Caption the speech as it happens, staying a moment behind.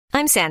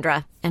I'm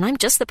Sandra, and I'm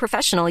just the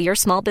professional your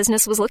small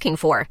business was looking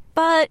for.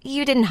 But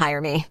you didn't hire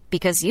me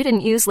because you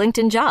didn't use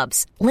LinkedIn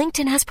Jobs.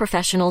 LinkedIn has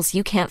professionals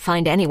you can't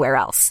find anywhere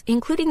else,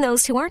 including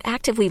those who aren't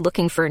actively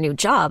looking for a new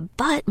job,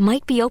 but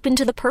might be open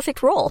to the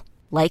perfect role,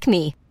 like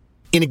me.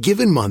 In a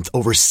given month,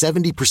 over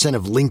 70%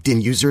 of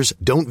LinkedIn users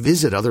don't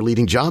visit other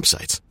leading job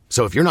sites.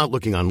 So if you're not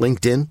looking on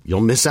LinkedIn,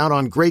 you'll miss out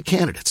on great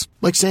candidates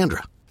like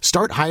Sandra.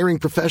 Start hiring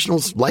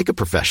professionals like a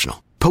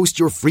professional. Post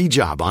your free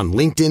job on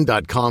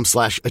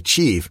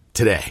linkedin.com/achieve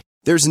today.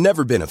 There's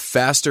never been a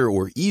faster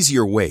or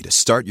easier way to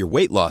start your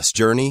weight loss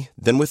journey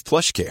than with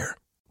PlushCare.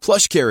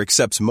 PlushCare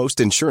accepts most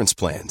insurance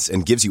plans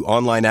and gives you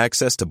online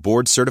access to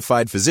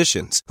board-certified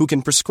physicians who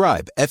can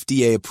prescribe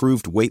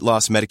FDA-approved weight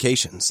loss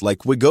medications like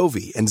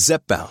Wegovy and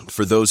Zepbound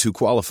for those who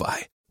qualify.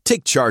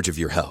 Take charge of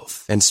your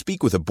health and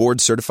speak with a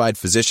board-certified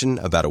physician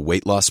about a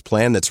weight loss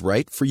plan that's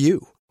right for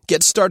you.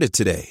 Get started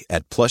today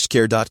at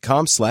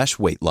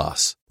plushcare.com/weight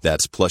loss.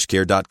 That's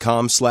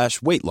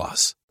plushcare.com/weight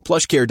loss.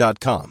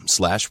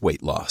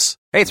 plushcare.com/weight loss.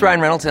 Hey, it's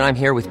Ryan Reynolds, and I'm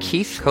here with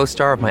Keith,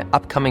 co-star of my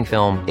upcoming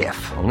film,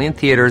 If, only in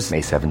theaters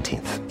May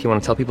 17th. Do you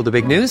want to tell people the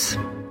big news?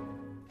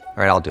 All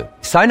right, I'll do it.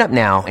 Sign up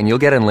now and you'll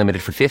get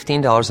unlimited for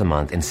 $15 a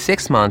month and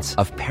 6 months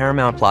of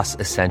Paramount Plus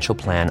Essential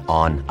Plan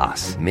on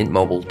us.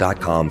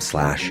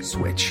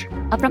 Mintmobile.com/switch.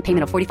 Upfront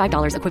payment of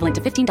 $45 equivalent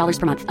to $15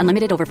 per month.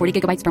 Unlimited over 40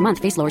 gigabytes per month.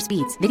 Face lower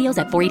speeds. Videos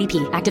at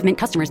 480p. Active Mint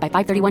customers by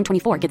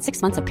 531.24 get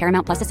 6 months of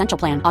Paramount Plus Essential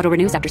Plan. Auto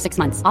renews after 6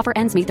 months. Offer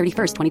ends May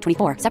 31st,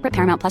 2024. Separate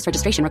Paramount Plus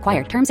registration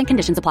required. Terms and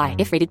conditions apply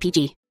if rated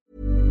PG.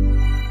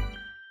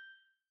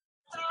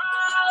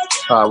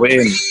 We're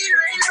in.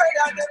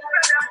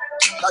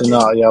 So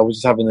no, yeah, I was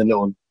just having a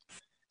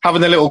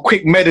little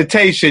quick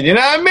meditation. You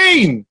know what I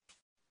mean?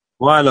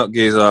 Why not,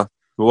 geezer?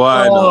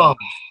 Why not?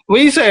 What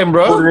are you saying,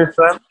 bro?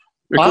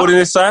 Recording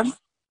this time?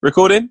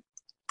 Recording?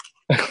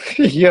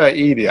 You're an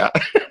idiot.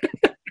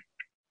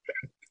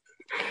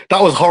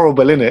 That was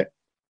horrible, innit?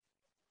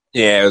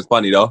 Yeah, it was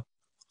funny though.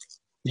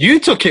 You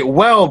took it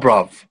well,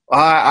 bruv.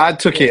 I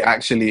took it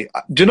actually.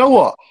 Do you know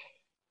what?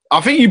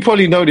 I think you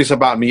probably know this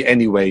about me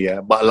anyway,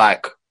 yeah. But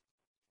like,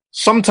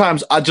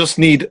 sometimes I just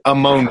need a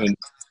moment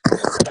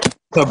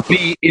to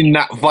be in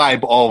that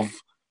vibe of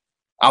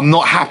I'm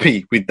not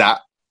happy with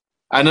that,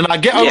 and then I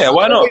get over. Yeah,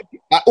 why not?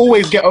 I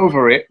always get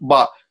over it,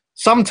 but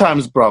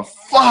sometimes, bruv,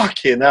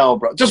 fucking hell,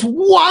 bro. Just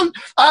one.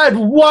 I had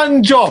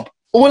one job.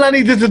 All I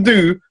needed to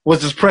do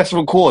was just press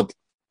record.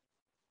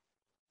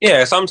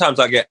 Yeah, sometimes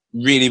I get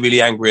really,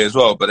 really angry as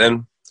well. But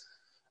then,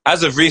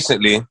 as of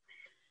recently,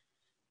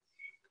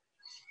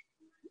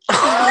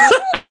 you're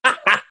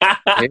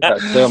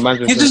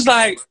just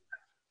like,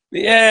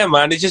 yeah,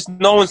 man. It's just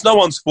no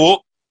one's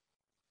fault.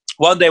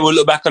 One day we'll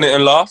look back on it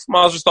and laugh.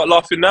 Might as well start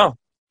laughing now.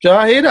 Do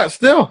I hear that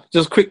still?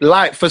 Just quick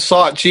light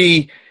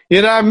Versace.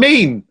 You know what I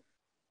mean?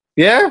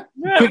 Yeah?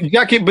 Quick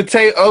jacket,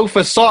 potato,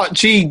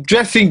 Versace,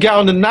 dressing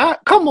gown and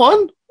that. Come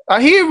on.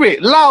 I hear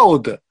it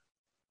loud.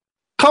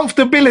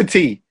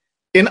 Comfortability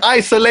in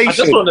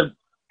isolation.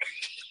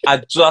 I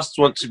just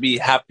want to be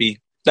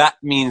happy. That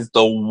means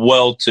the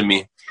world to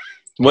me.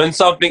 When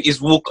something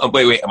is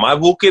wait, am I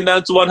walking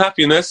down to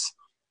unhappiness?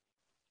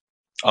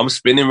 I'm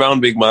spinning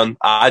round, big man.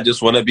 I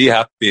just want to be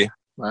happy.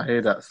 I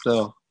hear that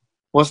still.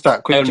 What's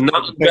that? And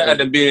nothing better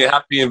than being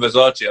happy in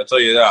Versace, I'll tell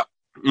you that.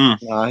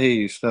 I hear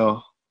you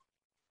still.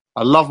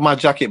 I love my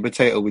jacket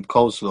potato with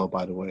coleslaw,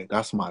 by the way.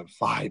 That's my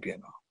vibe, you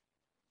know.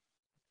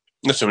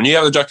 Listen, when you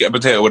have a jacket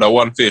potato with a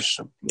one fish,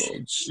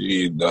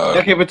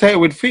 jacket potato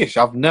with fish,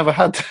 I've never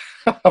had.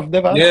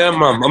 Yeah,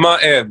 man. I'm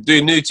out here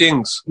doing new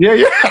things.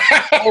 Yeah.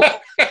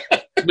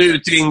 New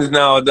things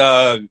now,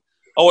 dog.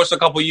 I watched a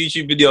couple of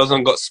YouTube videos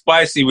and got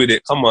spicy with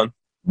it. Come on.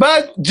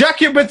 But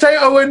jacket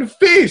potato and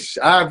fish.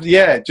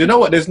 Do you know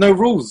what? There's no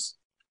rules.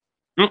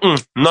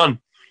 None.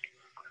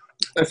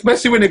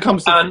 Especially when it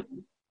comes to...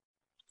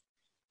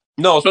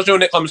 No, especially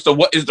when it comes to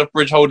what is the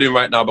fridge holding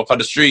right now, because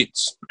the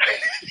streets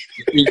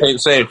ain't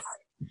safe.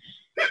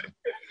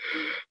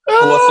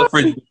 What's the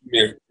fridge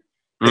doing?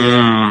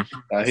 I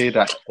hear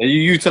that. Are you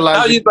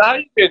utilising... How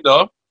you been,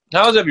 though?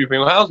 How's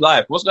everything? How's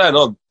life? What's going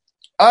on?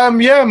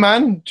 Yeah,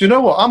 man. Do you know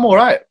what? I'm all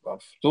right, bro.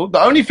 So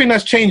the only thing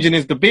that's changing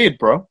is the beard,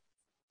 bro.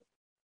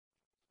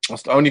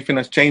 That's the only thing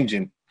that's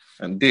changing.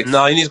 And this.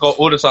 No, you need to go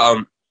order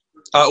something.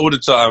 I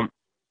ordered something.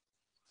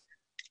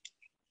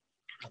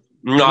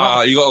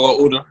 Nah, you gotta go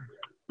order.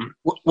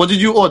 What did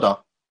you order?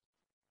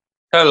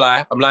 Tell a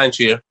lie. I'm lying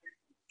to you.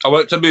 I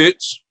went to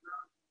Boots,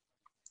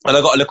 and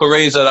I got a little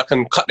razor that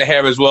can cut the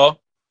hair as well.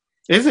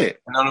 Is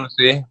it? And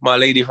honestly, my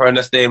lady friend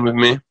that's staying with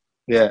me.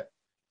 Yeah.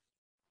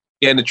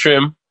 Getting the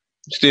trim.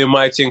 Just doing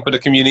my thing for the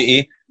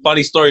community.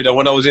 Funny story though,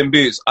 when I was in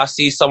Boots, I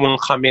see someone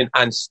come in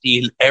and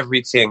steal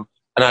everything.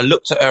 And I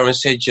looked at her and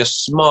said, "You're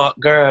smart,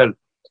 girl.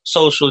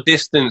 Social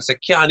distance. I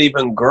can't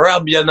even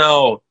grab you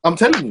now." I'm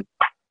telling you.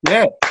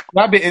 Yeah.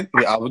 I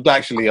would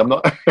actually, I'm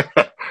not...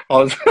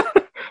 I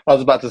was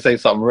about to say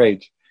something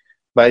rage.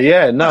 But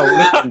yeah, no,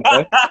 listen,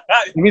 bro.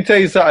 Let me tell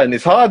you something.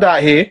 It's hard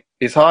out here.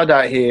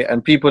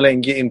 And people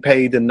ain't getting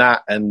paid and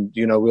that. And,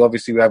 you know, we're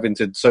having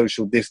to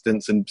social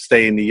distance and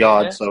stay in the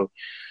yard. Yeah. So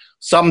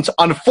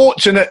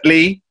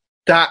unfortunately,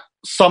 that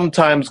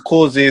sometimes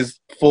causes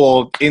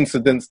for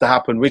incidents to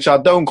happen, which I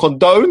don't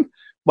condone.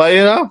 But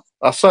you know,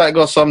 I saw it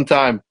got some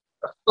time.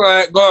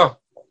 Right, go.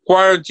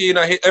 Quarantine,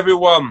 I hit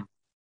everyone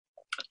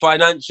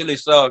financially,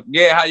 so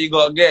get how you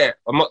gotta get.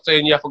 I'm not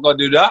saying you have to go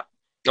do that.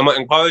 I'm not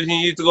encouraging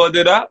you to go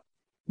do that.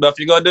 But if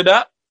you go do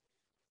that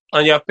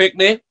and you have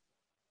picnic,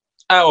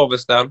 I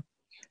understand.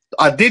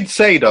 I did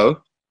say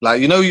though,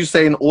 like, you know, you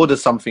saying order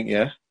something,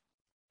 yeah?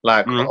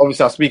 Like,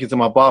 obviously I was speaking to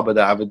my barber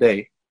the other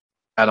day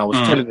and I was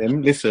telling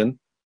him, listen,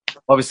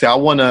 obviously I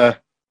want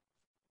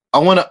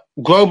to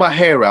grow my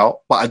hair out,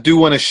 but I do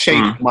want to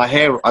shape my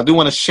hair. I do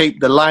want to shape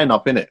the line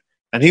up, innit?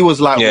 And he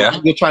was like,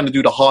 well, you're trying to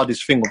do the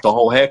hardest thing with the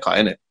whole haircut,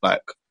 innit?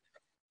 Like,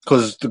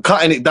 because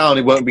cutting it down,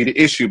 it won't be the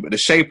issue, but the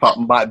shape up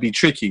might be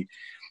tricky.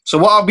 So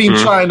what I've been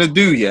trying to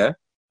do, yeah,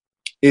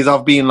 is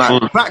I've been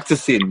like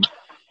practicing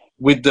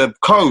with the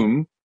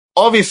comb.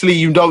 Obviously,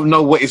 you don't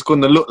know what it's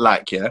going to look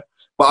like, yeah?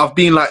 But I've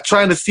been like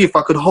trying to see if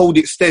I could hold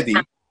it steady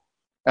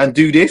and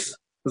do this.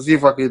 To see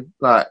if I could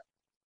like...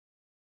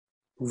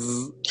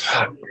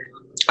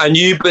 And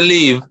you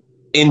believe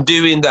in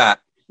doing that,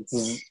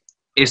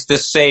 it's the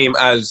same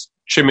as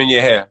trimming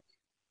your hair?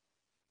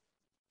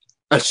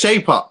 A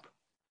shape up.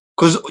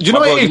 Because do you know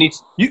what it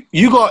is?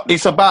 You got,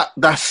 it's about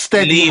that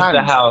steady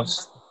hand.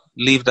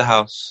 Leave the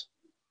house.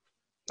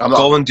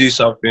 Go and do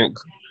something.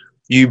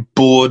 You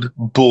bored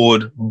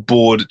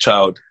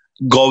child.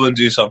 Go and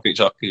do something,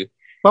 Chucky.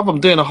 Bruv, I'm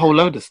doing a whole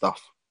load of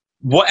stuff.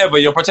 Whatever,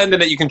 you're pretending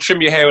that you can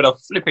trim your hair with a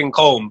flipping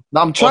comb.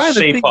 Now, I'm trying to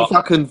think if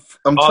I can,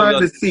 I'm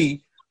trying to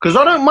see. Because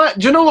I don't mind,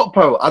 do you know what,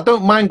 bro? I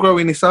don't mind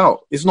growing this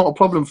out. It's not a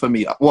problem for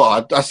me.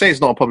 Well, I say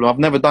it's not a problem. I've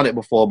never done it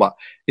before, but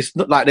it's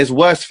not like there's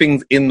worse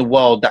things in the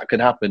world that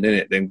could happen,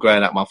 innit, than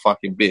growing out my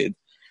fucking beard.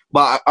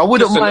 But I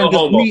wouldn't mind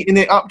just meeting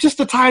it up just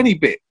a tiny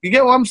bit. You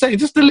get what I'm saying?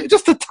 Just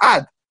a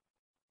tad.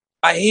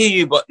 I hear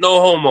you, but no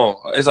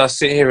homo. As I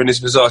sit here in this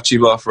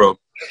Versace bathrobe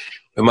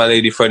with my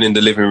lady friend in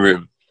the living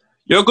room.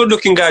 You're a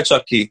good-looking guy,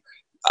 Chucky.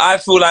 I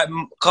feel like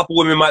a couple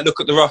women might look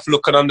at the rough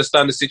look and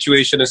understand the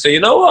situation and say, you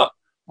know what?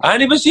 I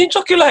ain't even seen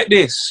Chucky like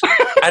this.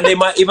 And they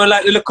might even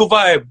like the little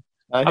vibe.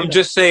 I'm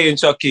just saying,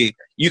 Chucky,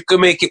 you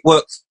can make it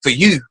work for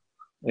you.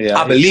 Yeah,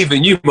 I believe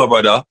in you, my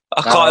brother.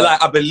 I can't lie.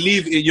 I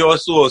believe in your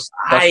source.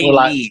 That's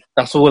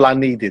all I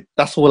needed.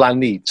 That's all I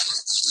need.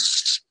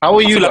 How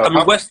are you? I feel like I'm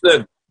in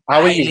Western.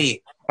 How are you?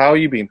 How are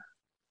you been?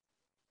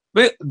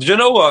 But do you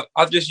know what?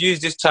 I've just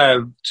used this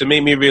time to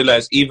make me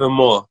realise even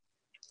more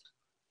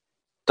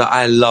that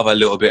I love a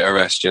little bit of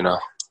rest, you know.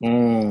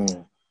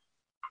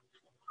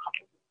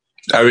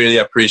 I really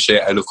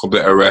appreciate a little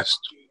bit of rest.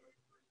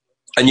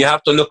 And you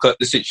have to look at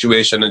the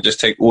situation and just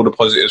take all the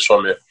positives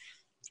from it.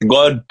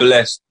 God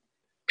bless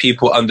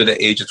people under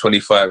the age of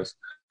 25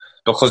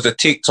 because the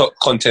TikTok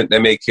content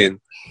they're making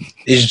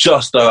is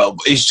just out of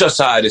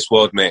this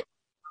world, mate.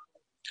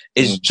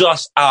 It's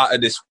just out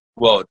of this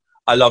world.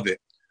 I love it.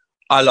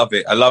 I love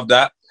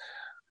that.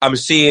 I'm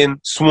seeing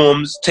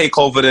Swarms take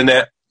over the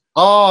net.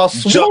 Oh,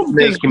 Swarms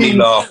making me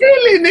laugh.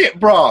 Killing it,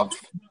 bruv.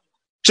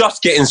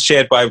 Just getting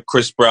shared by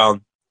Chris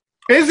Brown.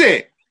 Is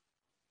it?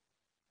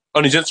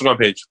 On his Instagram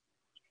page.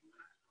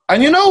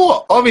 And you know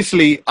what?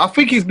 Obviously, I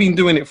think he's been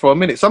doing it for a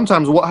minute.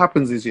 Sometimes what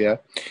happens is, yeah,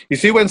 you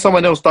see when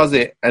someone else does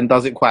it and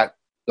does it quite,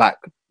 like,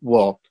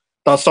 well,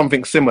 does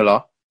something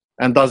similar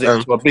and does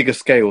it to a bigger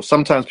scale,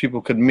 sometimes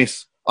people could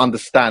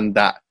misunderstand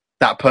that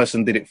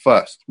person did it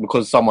first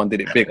because someone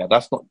did it bigger.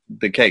 That's not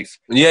the case.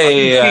 Yeah,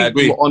 I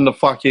agree.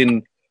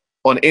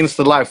 On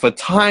Insta Live for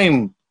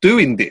time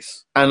doing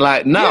this. And,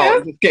 like, now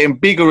it's getting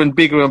bigger and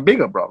bigger and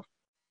bigger, bro.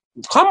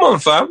 Come on,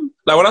 fam.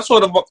 Like, when I saw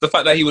the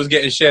fact that he was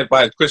getting shared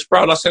by Chris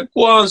Brown, I said,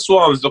 go on,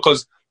 Swarms,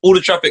 because all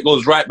the traffic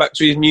goes right back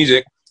to his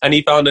music, and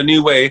he found a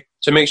new way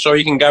to make sure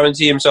he can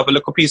guarantee himself a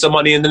little piece of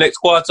money in the next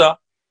quarter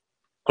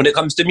when it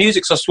comes to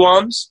music. So,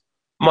 Swarms,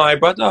 my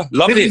brother,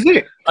 love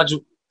it.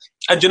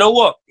 And you know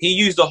what? He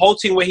used the whole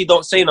thing where he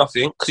don't say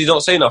nothing, because he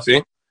don't say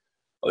nothing.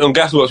 On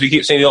Gasworks, we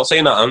keep saying he don't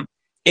say nothing.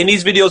 In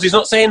these videos, he's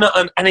not saying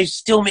nothing, and he's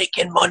still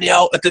making money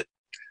out of it.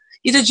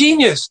 He's a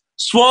genius.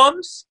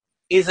 Swarms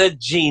is a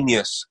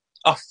genius.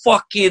 A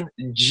fucking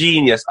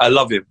genius. I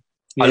love him.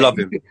 I love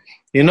him.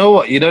 You know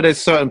what? You know there's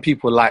certain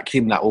people like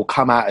him that will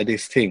come out of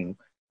this thing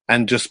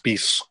and just be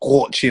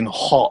scorching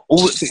hot.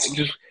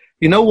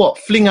 You know what?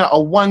 Fling out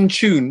a one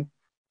tune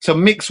to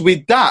mix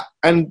with that.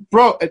 And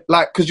bro,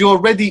 like, because you're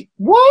already...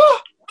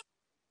 What?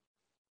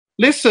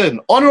 Listen,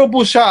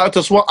 honourable shout out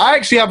to Swan. I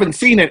actually haven't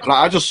seen it. Like,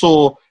 I just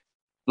saw,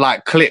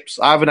 like, clips.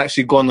 I haven't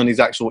actually gone on his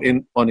actual...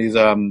 on his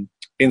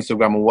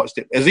Instagram and watched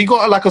it. Has he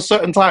got, like, a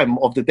certain time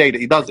of the day that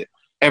he does it?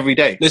 Every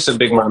day. Listen,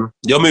 big man,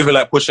 you're moving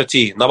like Pusha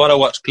T. Now, when I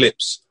watch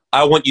clips,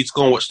 I want you to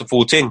go and watch the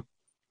full thing.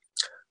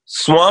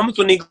 Swarms,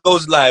 when he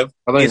goes live,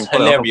 is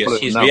hilarious.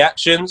 His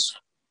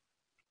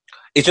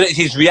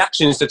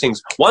reactions to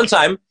things. One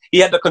time, he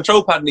had the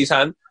control pad in his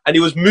hand, and he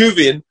was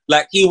moving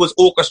like he was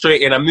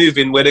orchestrating and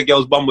moving where the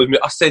girl's bum was.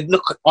 I said,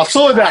 look. I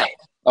saw that.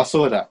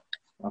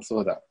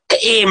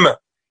 Him.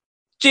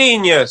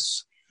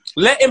 Genius.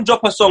 Let him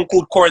drop a song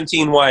called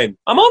Quarantine Wine.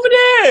 I'm over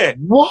there.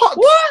 What?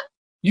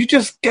 You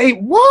just gave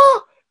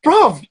what,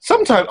 bruv?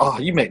 Sometimes,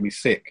 you make me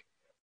sick.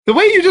 The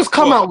way you just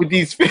come out with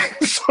these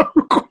things so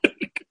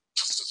quick.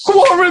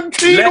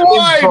 Quarantine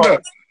wine.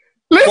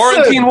 Listen.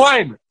 Quarantine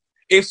wine.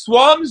 If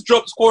Swarms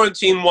drops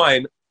quarantine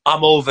wine,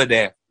 I'm over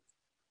there.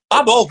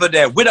 I'm over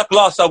there with a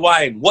glass of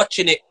wine,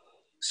 watching it.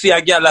 See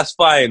a girl that's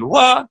fine.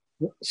 What?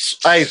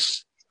 Hey,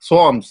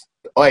 Swarms.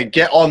 Oi,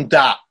 get on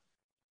that.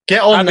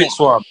 Get on that.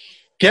 Swarm.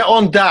 Get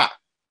on that.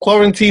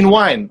 Quarantine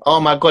wine. Oh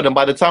my God. And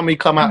by the time we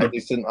come out of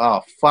this,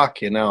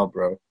 fucking hell,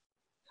 bro.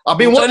 I'm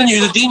telling you,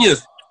 he's a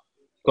genius.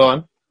 Go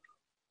on.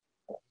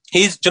 Do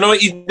you know what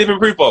he's living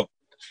proof of?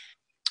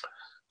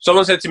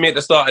 Someone said to me at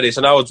the start of this,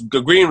 and I was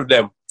agreeing with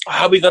them.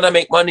 How are we going to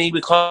make money?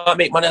 We can't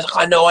make money. I was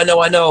like, I know.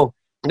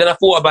 And then I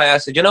thought about it. I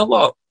said, you know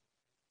what?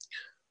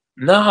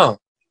 No.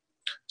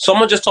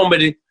 Someone just told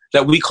me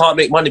that we can't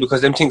make money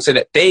because them things say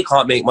that they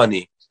can't make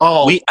money.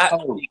 We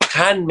actually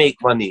can make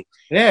money.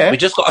 Yeah. We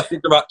just got to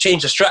think about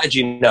change the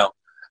strategy now.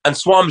 And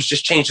Swarm's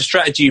just changed the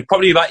strategy,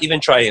 probably without even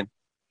trying.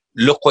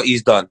 Look what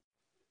he's done.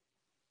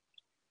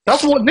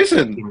 That's what,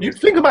 listen, you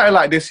think about it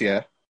like this,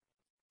 yeah?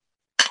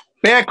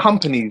 Bare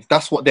companies,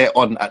 that's what they're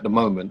on at the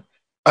moment.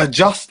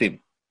 Adjusting.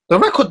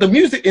 The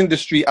music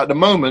industry at the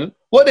moment,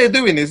 what they're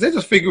doing is they're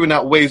just figuring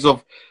out ways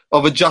of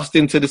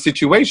adjusting to the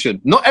situation.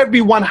 Not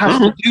everyone has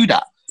to do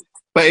that.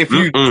 But if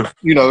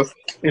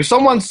if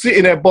someone's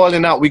sitting there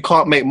boiling out, we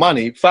can't make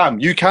money, fam,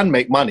 you can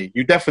make money.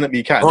 You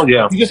definitely can. Oh,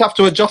 yeah. You just have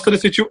to adjust to the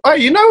situation. Oh,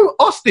 you know,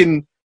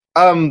 Austin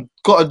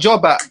got a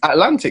job at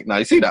Atlantic now.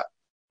 You see that?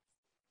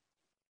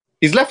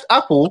 He's left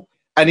Apple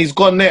and he's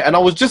gone there. And I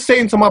was just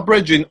saying to my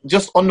brethren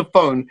just on the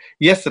phone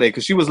yesterday,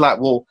 because she was like,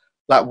 well,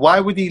 like, why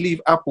would he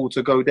leave Apple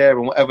to go there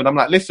and whatever? And I'm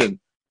like, listen,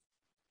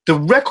 the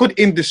record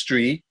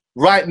industry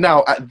right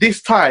now at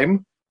this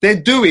time, they're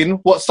doing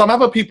what some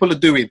other people are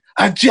doing,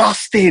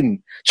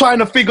 adjusting, trying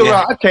to figure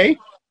out, okay,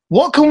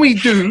 what can we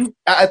do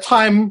at a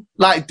time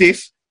like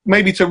this,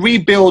 maybe to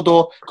rebuild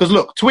because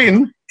look,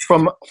 Twin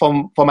from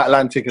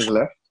Atlantic has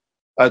left.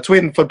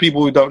 Twin, for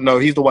people who don't know,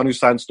 he's the one who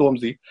signed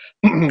Stormzy.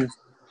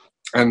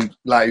 And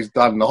like he's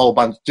done a whole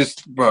bunch, you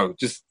know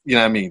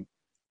what I mean?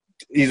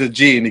 He's a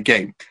G in the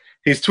game.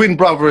 His twin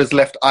brother has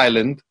left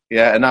Ireland,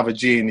 another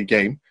G in the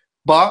game.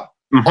 But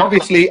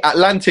obviously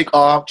Atlantic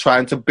are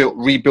trying to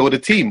rebuild a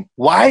team.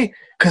 Why?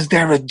 Because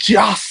they're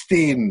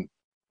adjusting.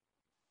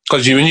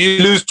 Because when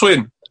you lose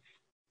Twin,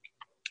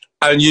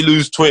 and you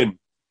lose Twin,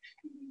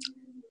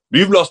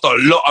 you've lost a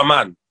lot of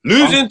man.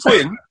 Losing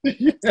Twin,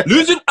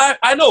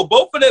 I know,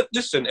 both of them,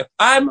 listen, if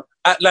I'm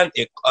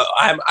Atlantic,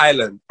 I'm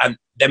Ireland, and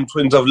them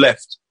Twins have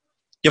left,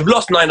 you've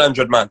lost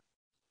 900 man.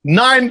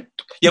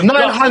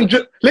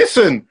 900,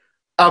 listen,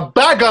 a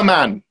bagger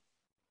man.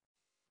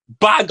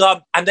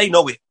 Bagger, and they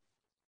know it.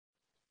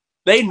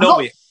 They know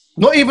it.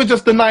 Not even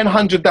just the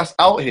 900 that's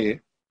out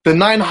here, the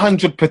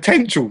 900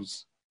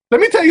 potentials.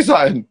 Let me tell you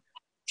something.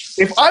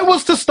 If I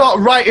was to start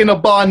writing a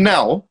bar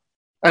now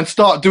and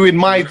start doing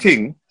my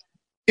thing,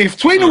 if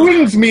Twin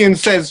rings me and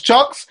says,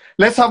 Chucks,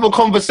 let's have a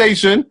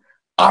conversation,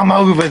 I'm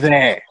over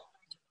there.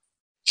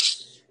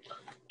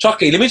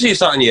 Chucky, let me tell you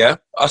something, yeah?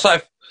 I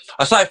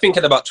started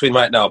thinking about Twin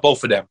right now,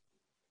 both of them.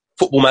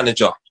 Football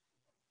Manager.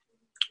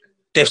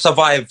 They've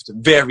survived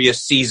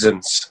various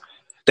seasons.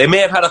 They may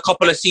have had a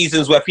couple of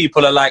seasons where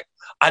people are like,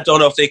 I don't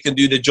know if they can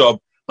do the job,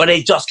 but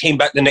they just came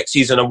back the next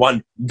season and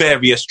won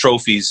various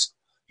trophies.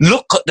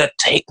 Look at the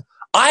tape.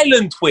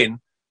 Island Twin,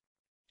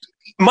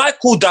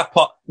 Michael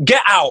Dapper,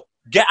 get out,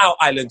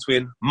 Island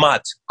Twin,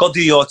 mad. Go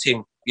do your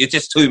thing. You're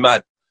just too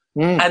mad.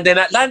 And then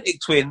Atlantic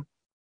Twin,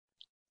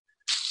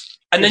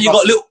 and then you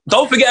got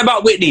don't forget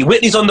about Whitney.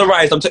 Whitney's on the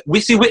rise.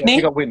 We see Whitney?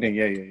 You got Whitney,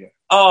 yeah.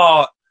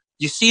 Oh,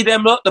 you see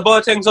them, look, the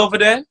Boatengs over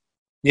there?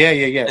 Yeah.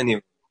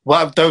 Anyway.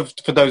 Well,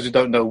 for those who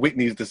don't know,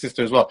 Whitney's the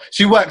sister as well.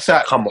 She works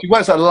at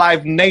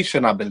Live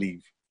Nation, I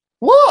believe.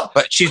 What?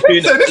 But she's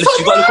doing.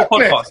 She got a little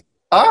podcast.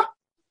 Huh?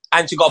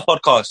 And she got a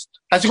podcast.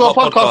 And she got a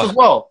podcast as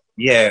well.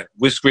 Yeah,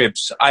 with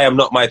Scribs. I am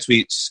not my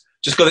tweets.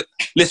 Just got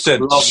to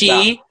listen. Love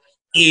she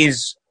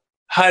is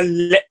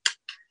hilarious.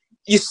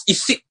 You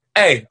see?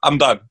 Hey, I'm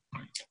done.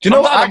 Do you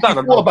know what? I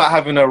thought about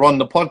having her on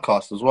the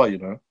podcast as well. You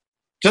know,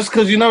 just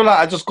because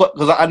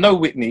because I know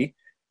Whitney,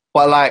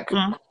 but like.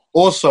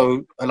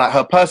 Also, like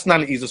her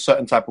personality is a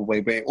certain type of way,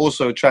 but it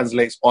also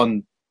translates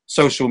on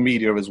social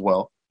media as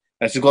well.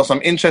 And she's got some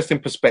interesting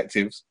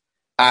perspectives,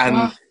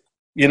 and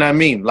you know what I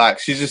mean. Like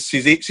she's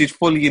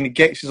fully in the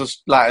game. She's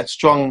a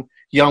strong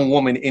young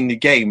woman in the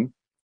game,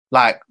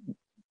 like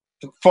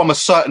from a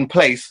certain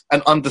place,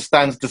 and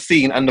understands the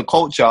scene and the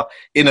culture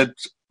in a,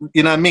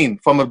 you know what I mean.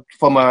 From a.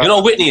 You know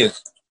what Whitney is,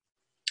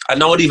 and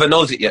no one even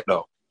knows it yet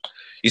though.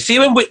 You see,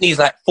 when Whitney's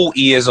like 40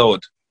 years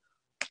old.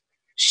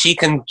 She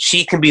can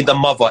be the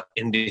mother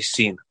in this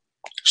scene.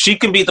 She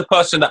can be the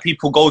person that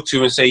people go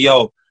to and say,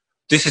 yo,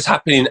 this is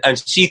happening,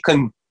 and she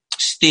can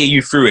steer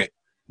you through it.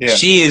 Yeah.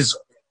 She's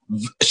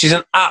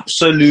an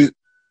absolute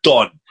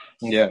don.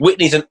 Yeah.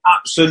 Whitney's an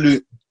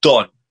absolute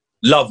don.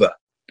 Love her.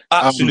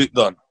 Absolute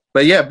don.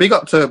 But yeah, big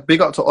up to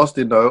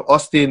Austin though.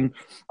 Austin.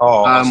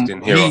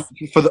 Austin, hero.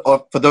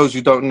 For those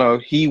who don't know,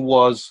 he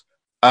was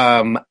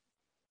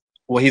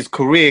his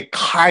career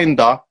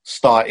kinda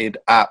started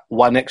at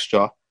One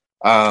Extra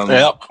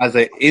as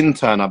an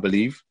intern, I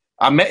believe.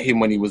 I met him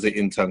when he was an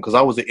intern because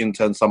I was an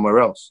intern somewhere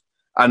else.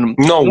 And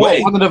no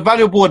way. One of the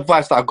valuable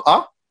advice that I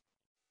got.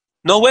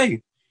 No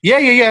way.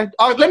 Yeah.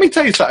 Let me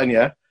tell you something,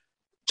 yeah.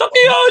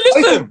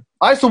 Listen.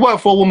 I used to work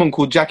for a woman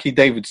called Jackie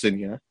Davidson,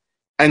 yeah,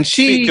 and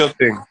she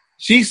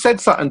said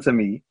something to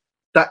me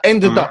that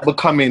ended up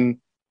becoming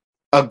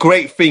a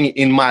great thing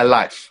in my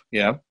life,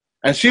 yeah.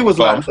 And she was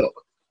like,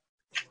 look,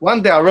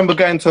 one day I remember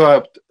going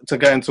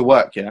to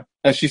work, yeah,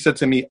 and she said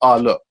to me,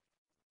 look,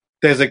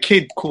 there's a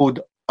kid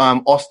called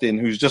Austin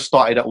who's just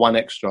started at One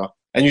Extra,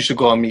 and you should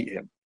go and meet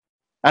him.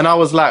 And I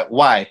was like,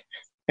 why?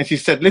 And she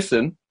said,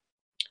 listen,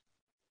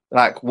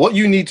 like what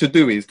you need to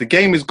do is the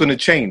game is going to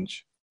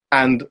change.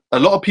 And a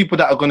lot of people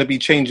that are going to be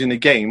changing the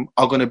game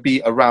are going to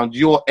be around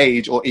your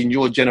age or in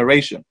your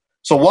generation.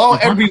 So while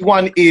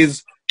everyone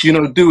is,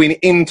 doing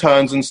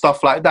interns and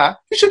stuff like that,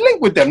 you should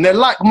link with them. They're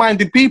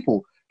like-minded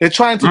people. They're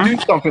trying to do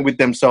something with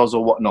themselves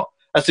or whatnot.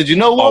 I said, you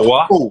know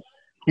what? Cool.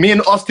 Me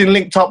and Austin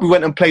linked up. We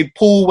went and played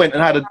pool, went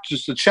and had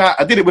just a chat.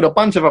 I did it with a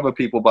bunch of other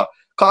people, but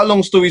cut a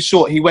long story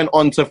short, he went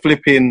on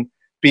to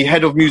be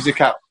head of music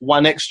at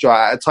One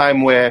Extra at a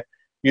time where,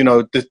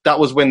 that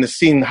was when the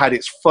scene had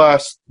its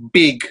first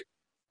big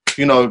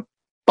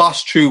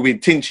bust through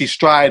with Tinchy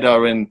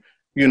Strider and,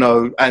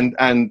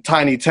 and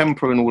Tiny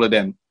Temper and all of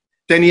them.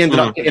 Then he ended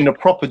up getting a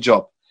proper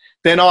job.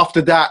 Then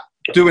after that,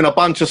 doing a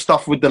bunch of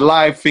stuff with the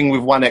live thing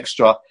with One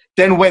Extra.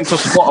 Then went to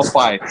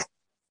Spotify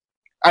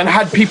and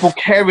had people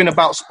caring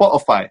about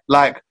Spotify.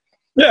 Like,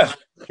 yeah,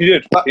 he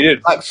did.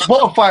 Like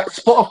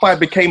Spotify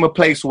became a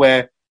place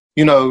where,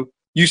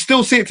 you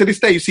still see it to this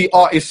day. You see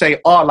artists say,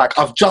 like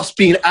I've just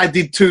been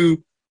added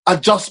to.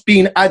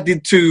 Austin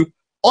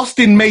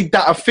made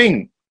that a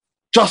thing.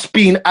 Just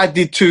being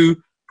added to,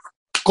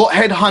 got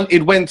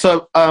headhunted, went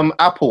to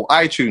Apple,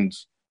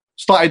 iTunes,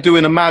 started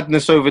doing a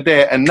madness over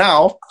there, and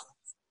now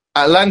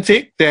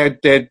Atlantic, they're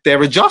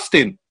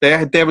adjusting.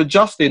 They're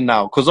adjusting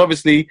now because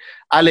obviously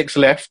Alex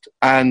left,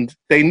 and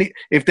they need,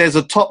 if there's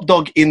a top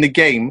dog in the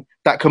game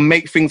that can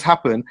make things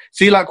happen.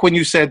 See, like when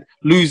you said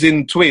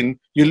losing Twin,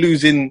 you're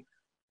losing,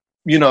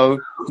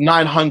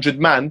 900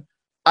 man.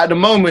 At the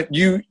moment,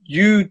 you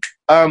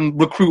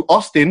recruit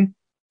Austin.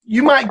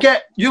 You might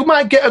get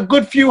a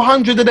good few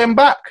hundred of them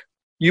back.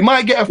 You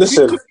might get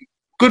a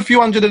good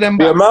few hundred of them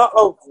back. The amount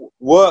of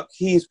work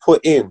he's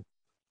put in.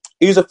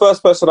 He's the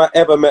first person I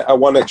ever met at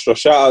One Extra.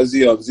 Shout out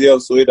Zion. Zion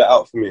sorted that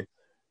out for me.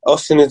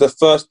 Austin is the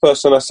first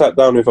person I sat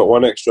down with at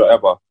One Extra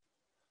ever.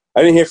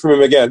 I didn't hear from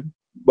him again,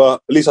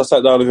 but at least I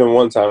sat down with him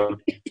one time.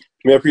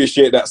 I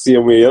appreciate that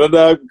seeing me.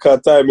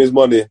 Because time is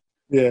money.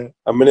 Yeah.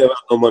 I never have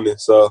no money,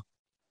 so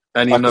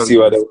and I can see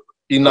why they...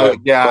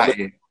 yeah.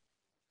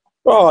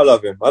 Oh, I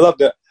love him. I love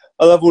that.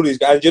 I love all these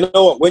guys. And you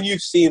know what? When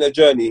you've seen a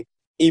journey,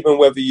 even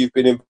whether you've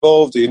been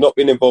involved or you've not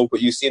been involved,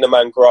 but you've seen a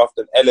man graft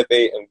and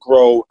elevate and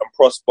grow and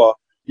prosper,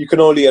 you can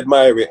only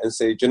admire it and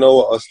say, do you know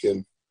what,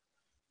 Austin?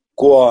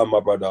 Go on, my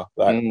brother.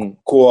 Like,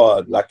 go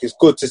on. Like, it's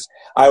good to...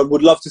 I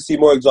would love to see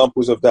more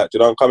examples of that. Do you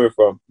know where I'm coming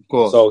from? Of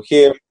course. So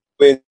here,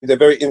 they're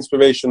very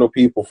inspirational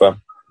people,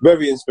 fam.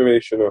 Very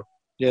inspirational.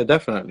 Yeah,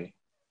 definitely.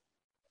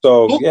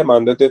 So, yeah,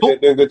 man, they're doing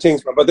good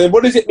things, man. But then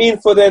what does it mean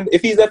for them?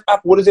 If he's left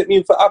Apple, what does it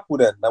mean for Apple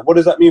then? Now, what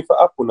does that mean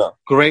for Apple now?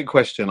 Great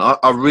question. I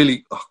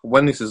really,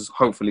 when this is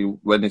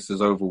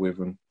over with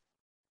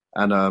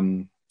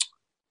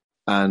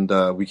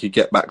and we could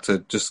get back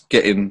to just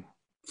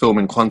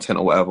filming content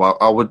or whatever,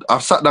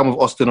 I've sat down with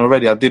Austin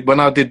already.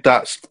 When I did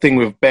that thing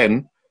with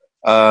Ben,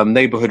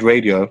 Neighborhood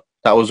Radio,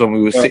 that was when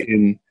we were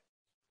sitting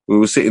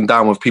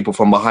down with people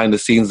from behind the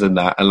scenes and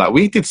that, and like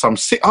we did some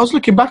sick. I was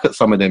looking back at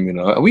some of them,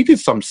 and we did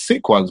some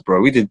sick ones, bro.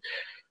 We did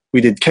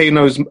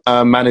Kano's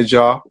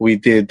manager, we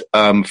did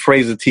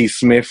Fraser T.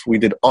 Smith, we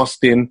did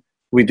Austin,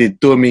 we did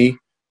Dummy,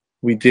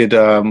 we did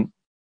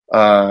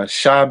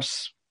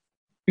Shabs.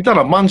 We've done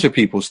a bunch of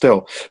people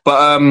still,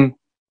 but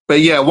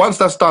yeah, once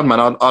that's done,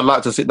 man, I'd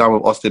like to sit down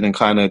with Austin and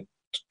kind of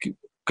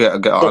get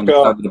an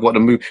understanding of what the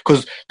move.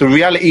 Because the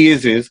reality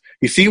is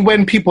you see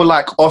when people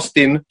like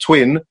Austin,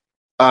 Twin.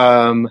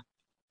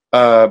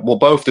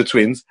 Both the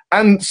twins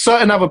and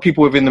certain other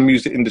people within the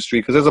music industry,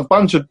 because there's a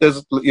bunch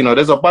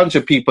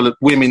of people,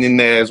 women in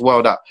there as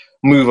well that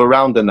move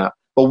around and that.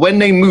 But when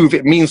they move,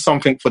 it means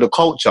something for the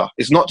culture.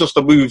 It's not just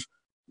an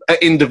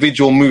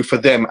individual move for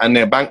them and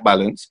their bank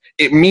balance.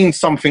 It means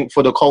something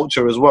for the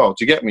culture as well.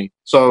 Do you get me?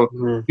 So,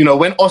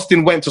 when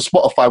Austin went to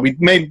Spotify, we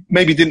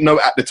maybe didn't know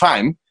at the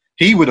time.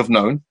 He would have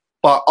known.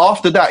 But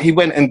after that, he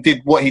went and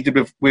did what he did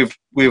with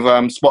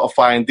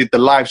Spotify and did the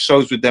live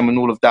shows with them and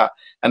all of that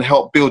and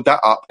helped build that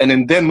up.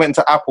 And then went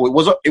to Apple.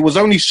 It was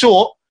only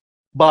short,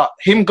 but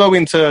him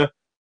going to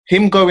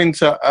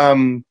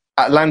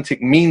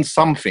Atlantic means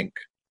something.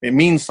 It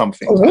means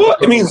something.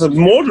 What? It means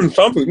more than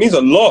something. It means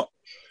a lot.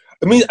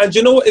 And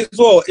you know what as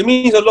well? It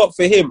means a lot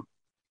for him.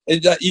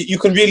 You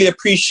can really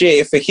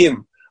appreciate it for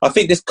him. I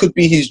think this could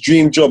be his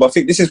dream job. I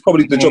think this is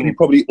probably the job he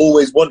probably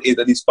always wanted,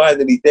 and he's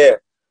finally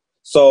there.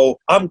 So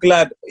I'm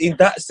glad in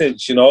that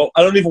sense, I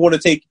don't even want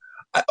to take...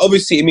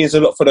 obviously it means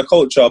a lot for the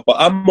culture, but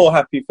I'm more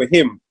happy for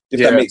him, if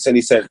that makes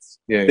any sense.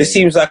 This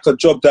seems like a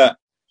job that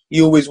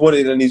he always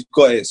wanted and he's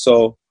got it.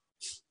 So,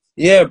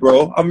 yeah,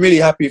 bro, I'm really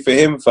happy for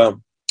him,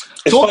 fam.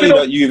 It's funny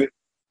that you...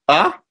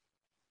 Huh?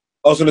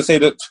 I was going to say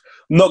that,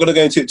 I'm not going to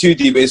go into it too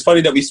deep, but it's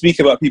funny that we speak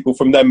about people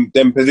from them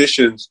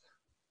positions.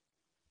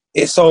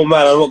 It's so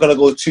mad. I'm not going to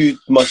go too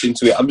much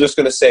into it. I'm just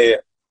going to say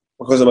it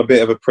because I'm a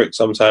bit of a prick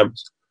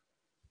sometimes.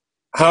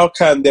 How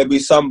can there be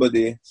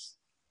somebody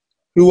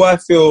who I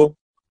feel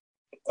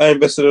I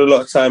invested a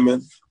lot of time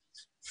in,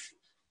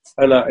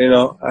 and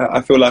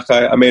I feel like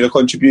I made a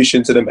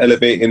contribution to them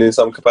elevating in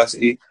some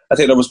capacity. I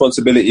take the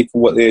responsibility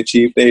for what they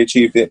achieved. They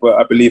achieved it, but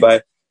I believe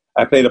I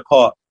played a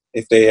part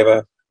if they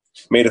ever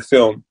made a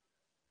film.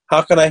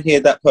 How can I hear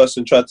that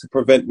person try to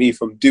prevent me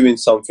from doing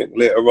something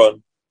later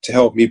on to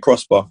help me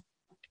prosper?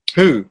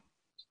 Who?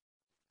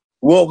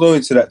 We won't go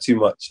into that too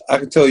much. I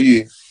can tell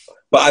you,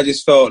 but I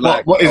just felt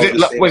like... What is it?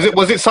 Like,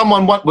 was it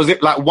someone? Was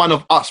it like one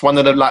of us? One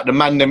of the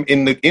man them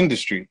in the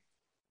industry?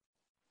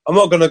 I'm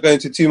not going to go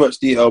into too much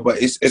detail, but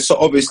it's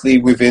obviously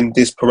within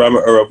this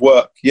parameter of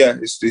work. Yeah,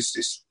 it's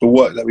the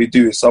work that we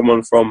do. It's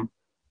someone from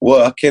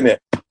work, innit?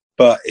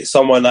 But it's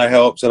someone I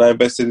helped and I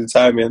invested in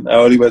time in. I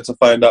only went to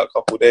find out a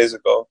couple of days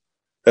ago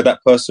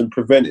that person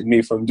prevented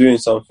me from doing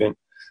something.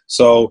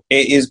 So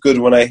it is good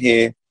when I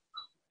hear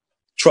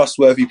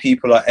trustworthy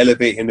people are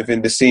elevating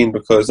within the scene,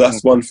 because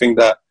that's one thing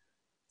I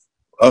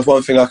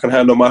can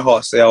hand on my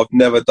heart, say I've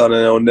never done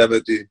and I'll never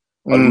do.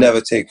 I'll never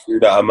take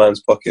food out of a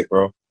man's pocket,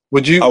 bro.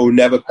 Would you? I will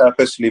never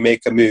purposely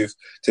make a move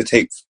to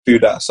take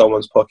food out of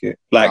someone's pocket.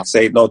 Like,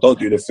 say, no, don't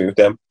do the food with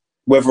them,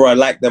 whether I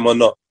like them or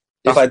not.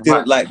 If I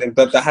didn't like them,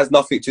 that has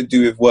nothing to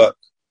do with work,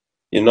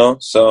 you know?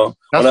 So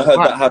when I heard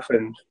that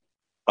happen,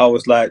 I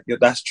was like, yeah,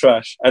 that's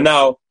trash. And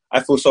now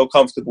I feel so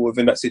comfortable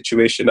within that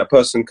situation. That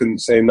person couldn't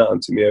say nothing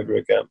to me ever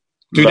again.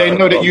 Do they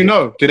know that you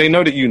know? Do they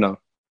know that you know?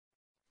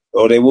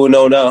 Oh, they will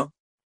know now.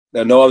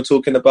 They know I'm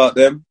talking about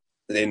them.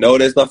 They know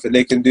there's nothing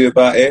they can do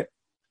about it.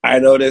 I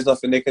know there's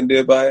nothing they can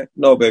do about it.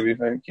 No, baby,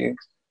 thank you.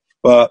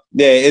 But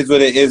yeah, it is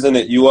what it is, isn't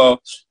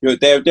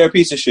it? They're a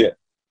piece of shit.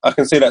 I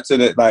can say that to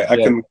the, like, I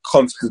can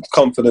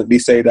confidently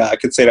say that. I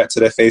could say that to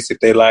their face if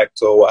they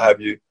liked or what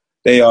have you.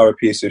 They are a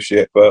piece of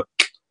shit, but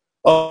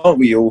aren't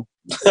we all?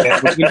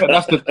 Yeah, but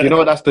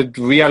that's the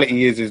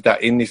reality is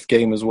that in this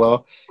game as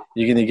well,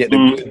 you're gonna get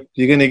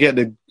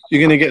the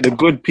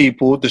good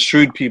people, the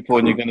shrewd people,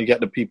 and you're gonna get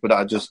the people that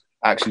are just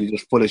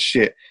full of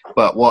shit.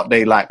 But what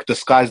they like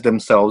disguise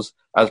themselves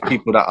as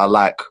people that are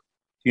like,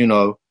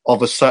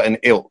 of a certain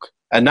ilk,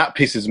 and that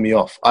pisses me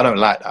off. I don't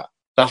like that.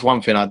 That's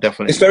one thing I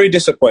definitely. It's very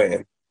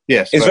disappointing.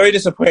 Yes, it's very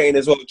disappointing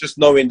as well. Just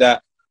knowing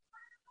that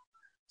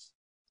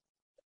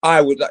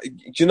I would,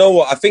 you know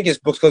what? I think it's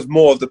because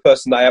more of the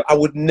person that I am. I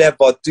would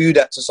never do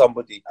that to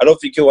somebody. I don't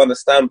think you'll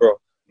understand, bro.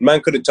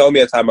 Man couldn't tell me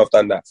a time I've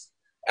done that.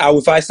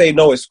 If I say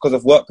no, it's because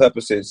of work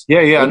purposes.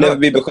 Yeah. It'll never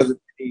be because of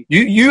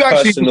you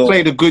actually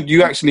played a good.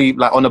 You actually,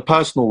 like, on a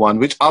personal one,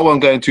 which I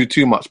won't go into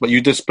too much, but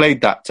you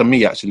displayed that to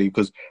me actually,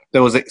 because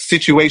there was a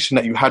situation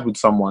that you had with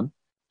someone,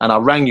 and I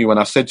rang you and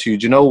I said to you,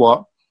 do you know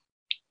what?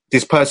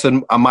 This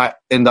person, I might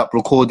end up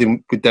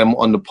recording with them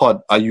on the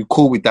pod. Are you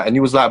cool with that? And he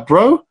was like,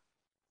 bro,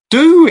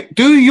 do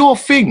your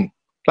thing.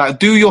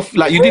 Like, you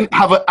didn't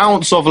have an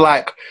ounce of,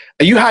 like,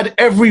 you had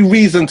every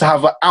reason to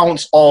have an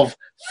ounce of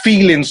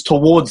feelings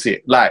towards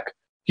it. Like,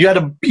 you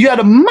had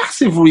a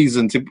massive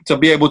reason to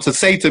be able to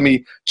say to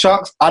me,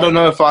 Chucks, I don't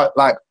know if I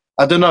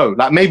don't know,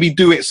 like, maybe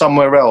do it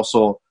somewhere else,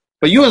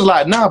 but you was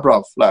like, nah,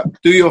 bruv, like,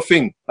 do your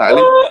thing. Like,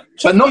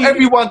 but not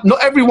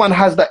everyone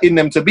has that in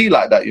them to be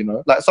like that,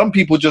 Like, some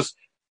people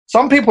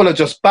are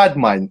just bad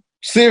mind,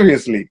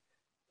 seriously.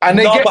 And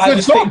they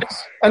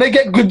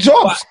get good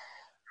jobs.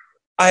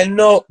 I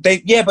know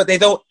but they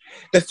don't.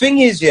 The thing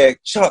is,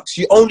 Chucks,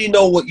 you only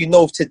know what you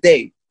know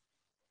today.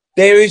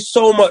 There is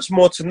so much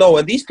more to know.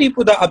 And these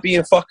people that are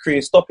being fuckery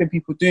and stopping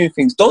people doing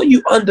things, don't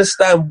you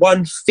understand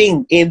one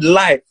thing in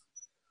life?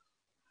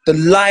 The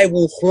lie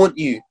will haunt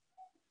you.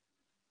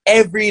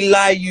 Every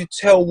lie you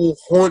tell will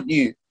haunt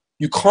you.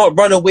 You can't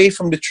run away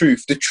from the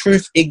truth. The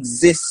truth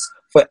exists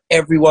for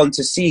everyone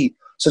to see.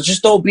 So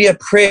just don't be a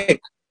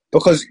prick.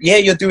 Because,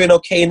 you're doing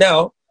okay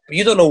now, but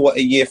you don't know what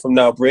a year from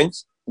now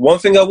brings. One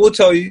thing I will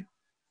tell you,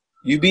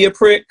 you be a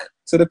prick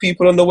to the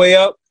people on the way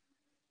up,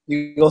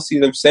 you're going to see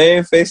them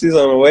same faces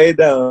on the way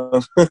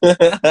down.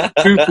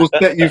 Truth will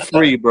set you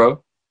free,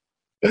 bro.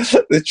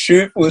 The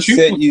truth will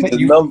set you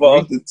the number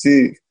of the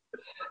two.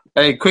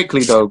 Hey,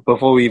 quickly though,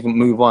 before we even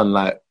move on,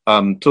 like,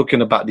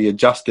 talking about the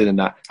adjusting and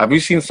that, have you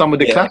seen some of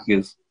the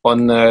clashes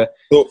on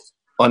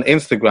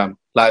Instagram?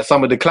 Like,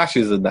 some of the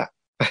clashes and that?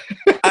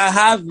 I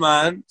have,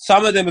 man.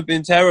 Some of them have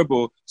been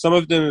terrible. Some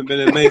of them have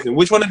been amazing.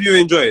 Which one have you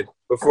enjoyed?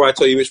 Before I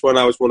tell you which one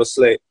I want to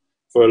slate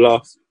for a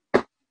laugh.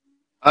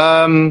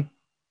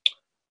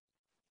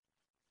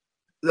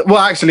 Well,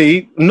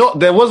 actually,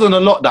 there wasn't a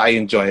lot that I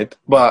enjoyed,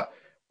 but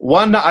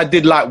one that I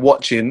did like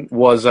watching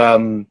was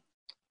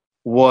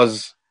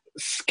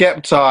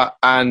Skepta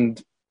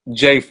and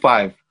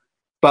J5.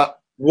 But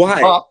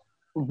why?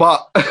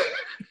 But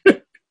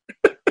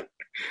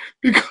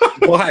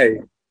Why?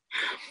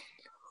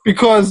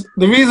 Because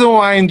the reason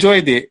why I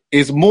enjoyed it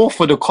is more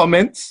for the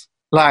comments.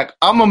 Like,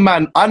 I'm a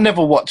man, I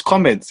never watch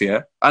comments,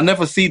 yeah? I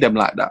never see them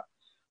like that.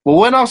 But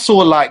when I saw,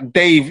 like,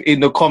 Dave in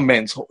the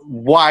comments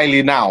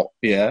wiling out,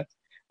 yeah?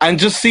 And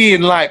just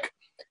seeing, like,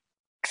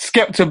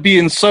 Skepta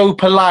being so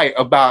polite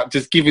about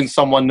just giving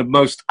someone the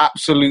most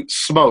absolute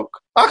smoke.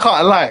 I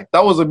can't lie.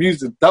 That was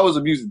amusing. That was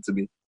amusing to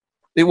me.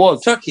 It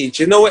was. Chucky,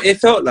 do you know what it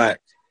felt like?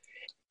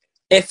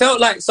 It felt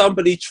like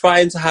somebody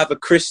trying to have a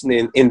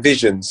christening in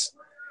Visions.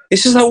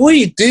 It's just like, what are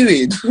you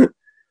doing?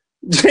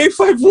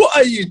 J5, what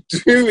are you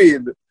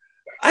doing?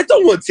 I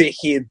don't want to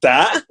hear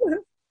that.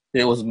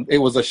 It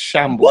was a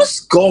shambles. What's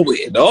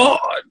going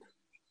on?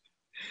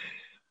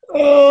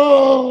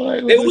 Oh,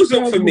 it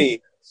wasn't for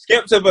me.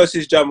 Skepta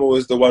versus Jammer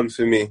was the one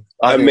for me.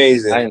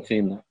 Amazing. I ain't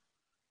seen that.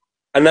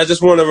 And I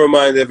just want to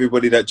remind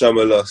everybody that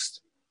Jammer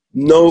lost.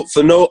 No,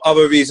 for no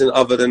other reason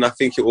other than I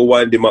think it will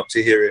wind him up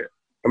to hear it.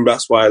 And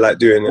that's why I like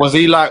doing it. Was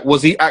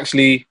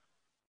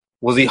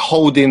he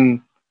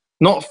holding,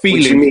 not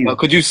feeling, but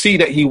could you see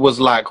that he was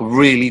like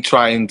really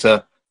trying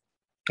to,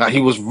 like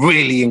he was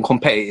really in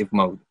competitive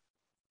mode?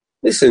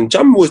 Listen,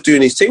 Jammer was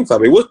doing his thing for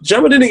me.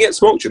 Jammer didn't get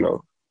smoked, you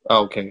know.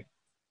 Oh, okay.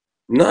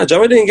 Nah,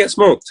 Jammer didn't get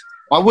smoked.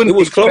 I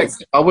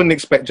wouldn't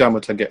expect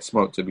Jammer to get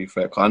smoked, to be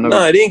fair.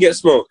 Nah, he didn't get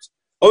smoked.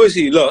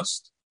 Obviously, he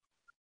lost.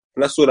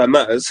 And that's all that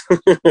matters.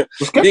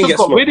 Skepta's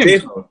got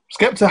rhythms, though.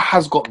 Skepta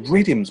has got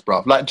rhythms,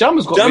 bruv. Like,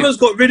 Jammer's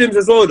got rhythms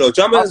as well, though.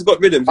 Jammer has got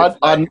rhythms.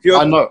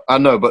 I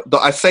know. But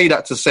I say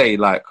that to say,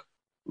 like,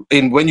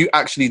 when you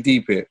actually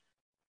deep it,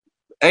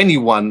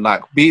 anyone,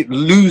 like,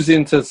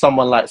 losing to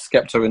someone like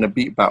Skepta in a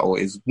beat battle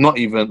is not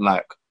even,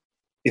 like,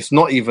 it's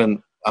not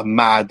even a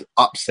mad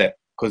upset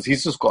because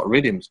he's just got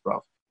rhythms, bruv.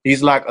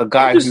 He's like a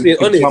guy who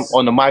can jump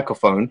on the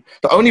microphone.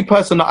 The only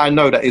person that I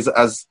know that is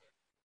as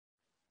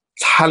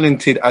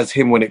talented as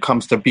him when it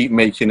comes to beat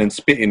making and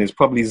spitting is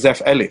probably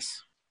Zeph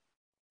Ellis.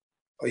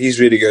 Oh, he's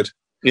really good.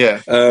 Yeah.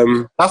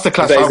 That's the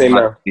class I would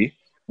like to see.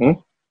 If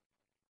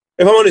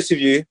I'm honest with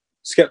you,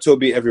 Skepta will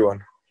beat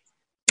everyone.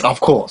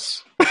 Of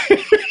course.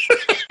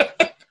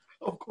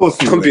 Of course.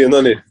 I'm being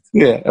honest.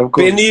 Yeah, of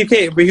course. But in the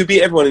UK, but he'll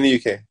beat everyone in the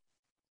UK.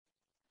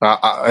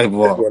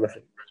 Everyone,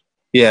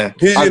 yeah.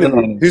 Who's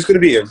going to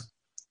beat him?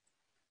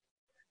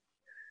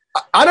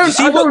 I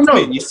don't know.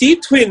 You see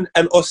Twin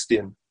and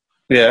Austin.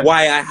 Yeah.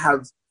 Why I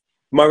have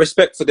my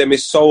respect for them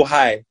is so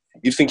high.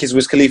 You'd think it's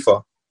Wiz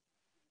Khalifa.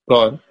 Go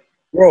on.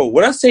 Bro,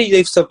 when I say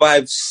they've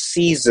survived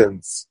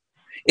seasons,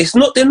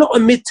 they're not a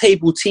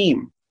mid-table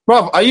team.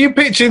 Bruv, are you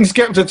pitching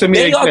Skepta to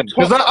me again?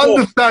 Because I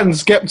understand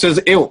Skepta's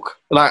ilk.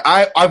 Like,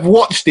 I've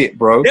watched it,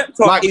 bro. Skepta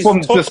like, is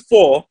top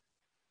 4,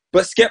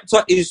 but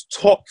Skepta is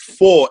top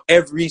 4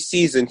 every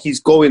season. He's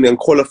going and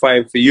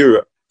qualifying for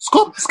Europe.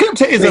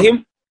 Skepta is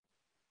him.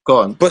 Go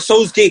on. But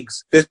so's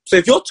Giggs. So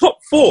if you're top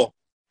 4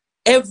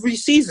 every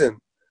season,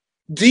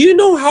 do you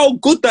know how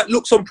good that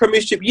looks on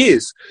Premiership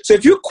years? So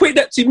if you equate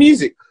that to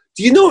music,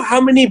 do you know how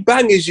many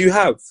bangers you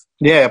have?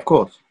 Yeah, of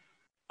course.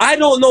 I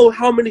don't know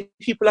how many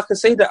people I can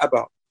say that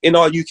about in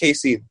our UK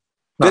scene.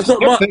 There's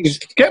not much.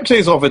 Skepta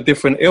is of a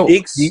different ilk.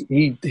 Giggs,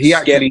 he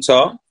actually...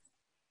 Skepta.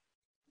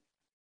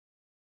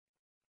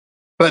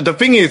 But the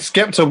thing is,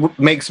 Skepta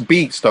makes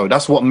beats, though.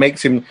 That's what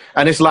makes him...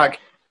 And it's like,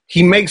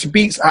 he makes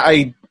beats at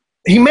a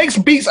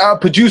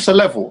producer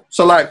level.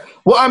 So, like,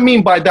 what I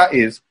mean by that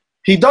is,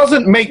 he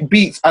doesn't make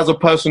beats as a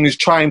person who's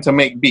trying to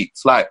make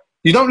beats. Like,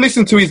 you don't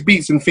listen to his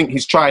beats and think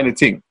he's trying to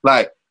think.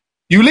 Like,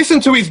 you listen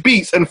to his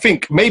beats and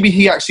think maybe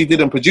he actually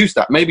didn't produce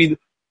that. Maybe,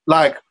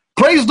 like,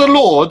 praise the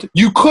Lord,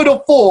 you could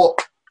have thought,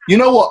 you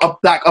know what,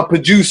 a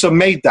producer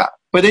made that.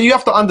 But then you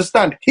have to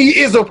understand, he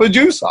is a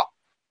producer.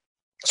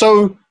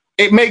 So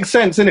it makes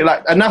sense, innit?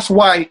 Like, and that's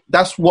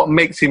what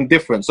makes him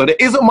different. So there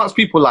isn't much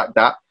people like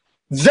that.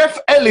 Zeph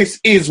Ellis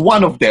is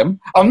one of them.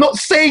 I'm not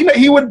saying that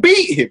he would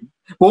beat him.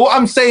 But what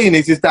I'm saying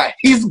is that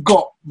he's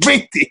got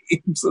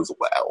rhythms as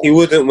well. He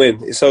wouldn't win.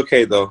 It's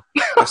okay, though.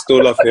 I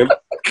still love him.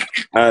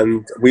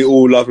 And we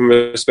all love and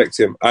respect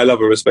him. I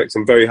love and respect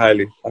him very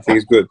highly. I think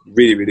he's good.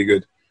 Really, really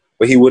good.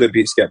 But he wouldn't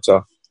beat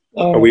Skepta.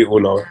 And we all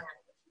know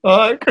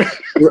it.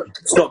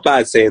 It's not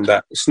bad saying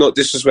that. It's not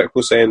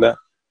disrespectful saying that.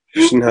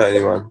 You shouldn't hurt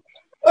anyone.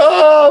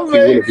 Oh,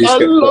 man. I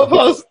love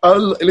us.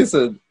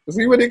 Listen,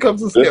 see, when it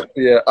comes to Skepta,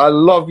 yeah, I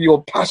love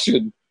your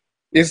passion.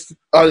 It's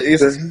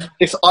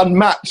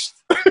unmatched.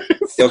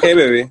 Okay,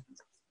 baby.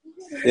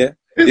 Yeah.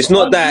 It's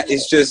not that.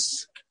 It's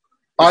just...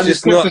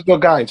 Skepta's your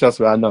guy, trust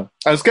me, I know.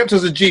 And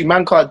Skepta's a G.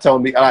 Man can't tell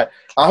me. I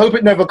hope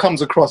it never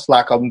comes across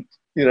like I'm,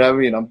 you know what I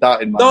mean? I'm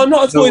doubting, man. No,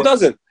 not at all. It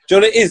doesn't. Do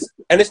you know what it is?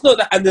 And it's not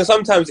that. And then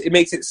sometimes it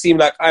makes it seem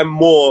like I'm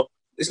more...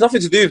 It's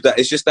nothing to do with that.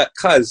 It's just that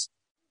because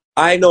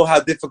I know how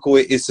difficult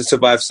it is to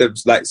survive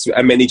like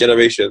many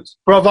generations.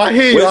 Bruv, I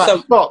hear you.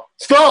 Right,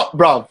 stop,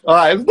 bruv. All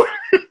right.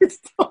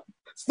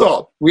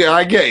 Stop.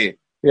 I get it.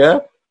 Yeah?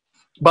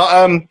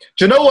 But do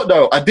you know what,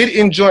 though? I did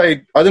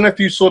enjoy... I don't know if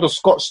you saw the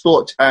Scott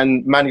Storch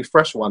and Manny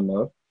Fresh one,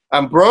 though.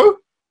 And, bro,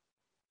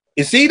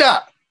 you see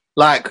that?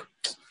 Like...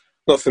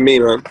 Not for me,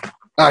 man.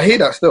 I hear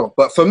that still.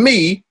 But for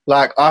me,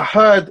 like, I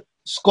heard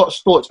Scott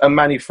Storch and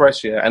Manny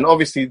Fresh, yeah, and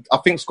obviously I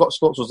think Scott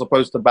Storch was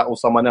supposed to battle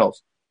someone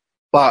else,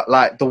 but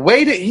like the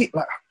way that he,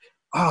 like,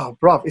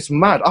 bruv, it's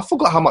mad. I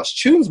forgot how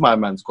much tunes my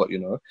man's got, you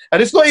know,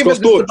 and it's not even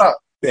just about,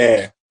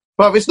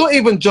 bruv, it's not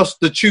even just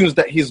the tunes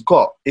that he's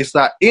got. It's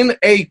that in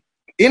a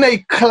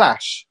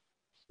clash,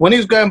 when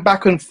he's going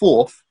back and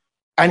forth,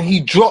 and he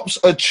drops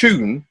a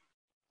tune,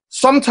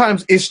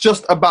 sometimes it's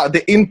just about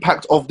the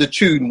impact of the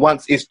tune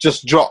once it's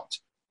just dropped.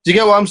 Do you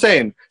get what I'm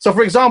saying? So,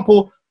 for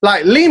example,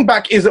 like Lean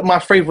Back isn't my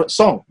favourite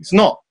song. It's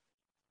not.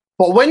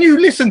 But when you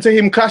listen to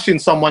him clashing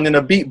someone in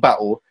a beat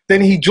battle,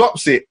 then he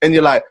drops it and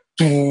you're like,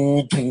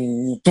 doo,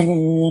 doo,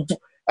 doo, doo.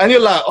 And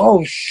you're like,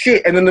 oh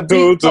shit. And then the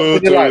beat drops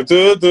and you're like,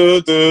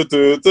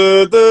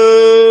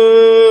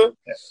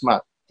 yeah,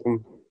 smart.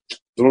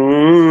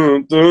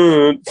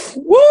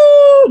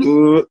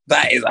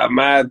 That is a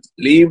mad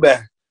Lean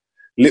Back.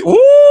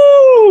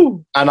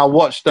 Woo! And I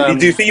watched. Did he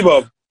do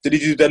Fee-Bob? Did he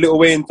do that Little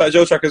Wayne Fat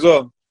Joe track as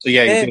well?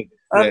 Yeah, he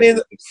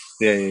did.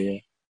 Yeah,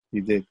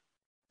 he did.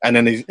 And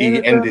then he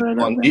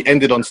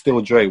ended on Still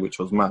Dre, which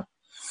was mad.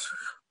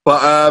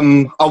 But I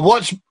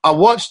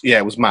watched. Yeah,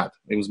 it was mad.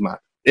 It was mad.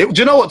 Do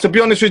you know what? To be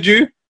honest with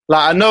you,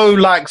 like I know,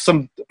 like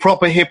some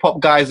proper hip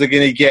hop guys are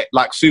gonna get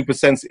like super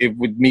sensitive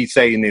with me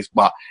saying this,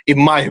 but in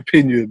my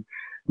opinion,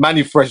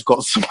 Manny Fresh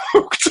got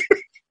smoked.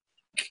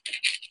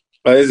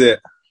 What is it?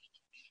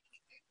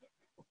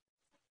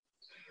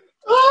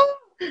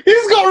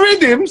 He's got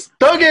rhythms.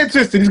 Don't get it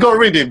twisted. He's got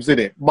rhythms in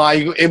it. But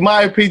in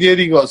my opinion,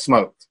 he got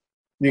smoked.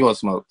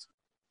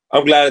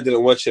 I'm glad I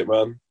didn't watch it,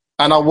 man.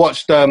 And I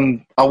watched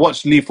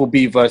Lethal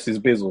B versus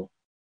Bizzle.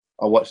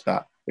 I watched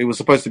that. It was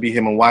supposed to be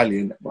him and Wiley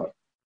in it, but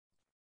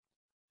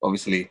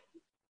obviously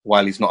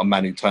Wiley's not a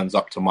man who turns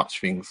up to much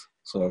things.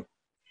 So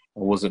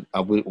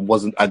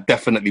I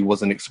definitely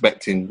wasn't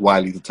expecting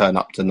Wiley to turn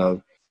up to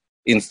no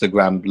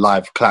Instagram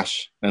live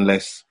clash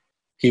unless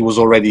he was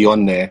already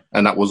on there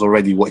and that was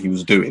already what he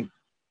was doing.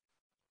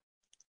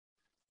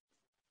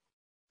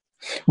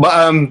 But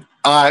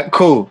all right,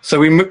 cool. So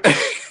we move.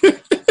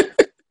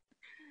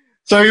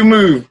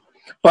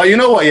 But you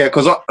know what? Yeah,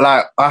 because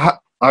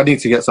I need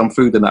to get some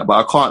food and that,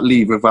 but I can't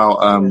leave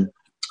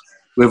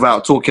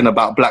without talking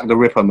about Black the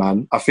Ripper,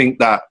 man. I think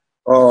that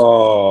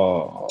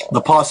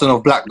the passing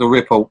of Black the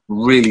Ripper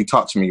really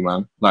touched me,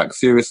 man. Like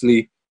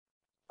seriously,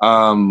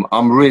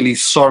 I'm really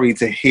sorry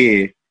to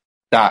hear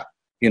that.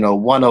 You know,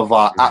 one of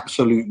our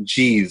absolute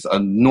G's, a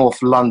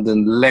North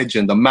London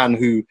legend, a man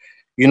who,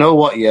 you know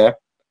what? Yeah,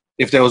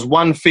 if there was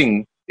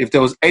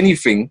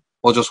anything,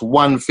 or just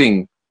one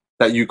thing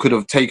that you could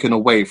have taken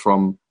away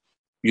from,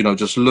 you know,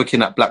 just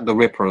looking at Black the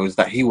Ripper, is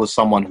that he was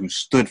someone who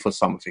stood for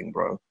something,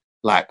 bro.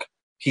 Like,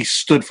 he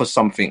stood for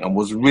something and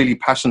was really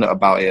passionate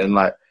about it, and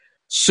like,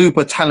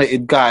 super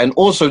talented guy. And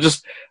also,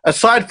 just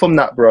aside from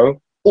that,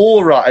 bro,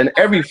 aura and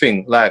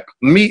everything, like,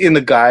 meeting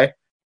the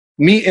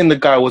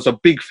guy was a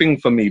big thing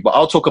for me, but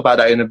I'll talk about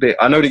that in a bit.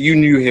 I know that you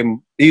knew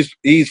him.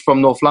 He's from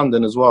North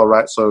London as well,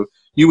 right? So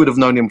you would have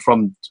known him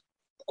from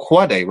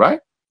Quade, right?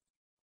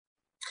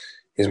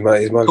 He's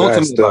my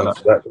guy still.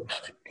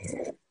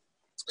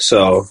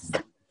 So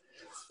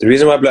the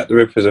reason why Black the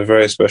Ripper is a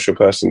very special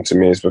person to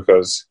me is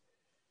because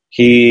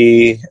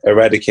he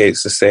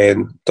eradicates the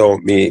saying,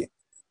 don't meet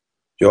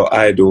your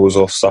idols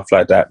or stuff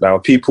like that. Now,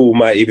 people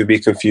might even be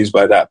confused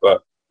by that,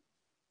 but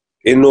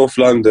in North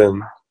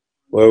London,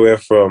 where we're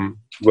from,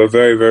 we're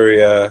very,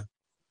 very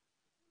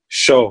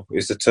show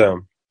is the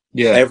term.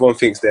 Yeah. Everyone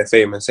thinks they're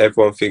famous.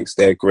 Everyone thinks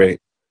they're great.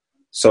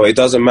 So it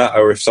doesn't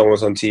matter if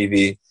someone's on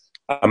TV.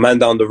 A man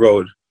down the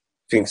road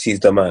thinks he's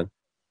the man.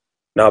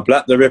 Now,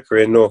 Black the Ripper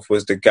in North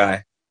was the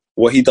guy.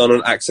 What he done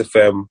on Axe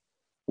FM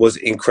was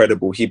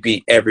incredible. He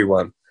beat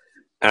everyone.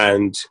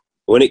 And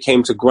when it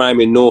came to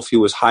grime in North, he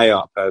was high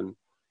up. And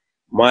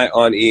my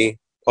auntie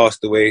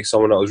passed away,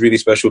 someone that was really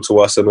special to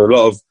us. And a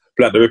lot of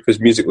Black the Ripper's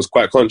music was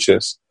quite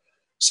conscious.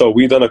 So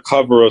we done a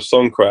cover of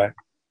Songcry,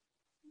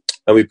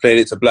 and we played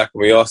it to Black,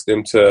 and we asked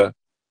him to,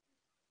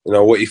 you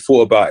know, what he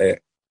thought about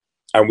it.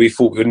 And we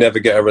thought we'd never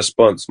get a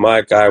response.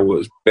 My guy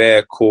was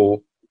bare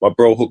cool. My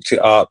bro hooked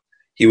it up.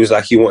 He was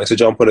like, he wanted to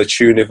jump on a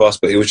tune with us,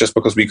 but it was just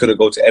because we couldn't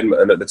go to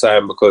Edmonton at the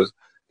time because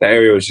the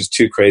area was just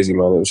too crazy,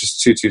 man. It was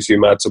just too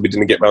mad, so we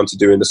didn't get round to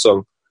doing the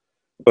song.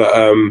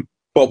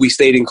 But we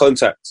stayed in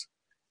contact.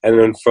 And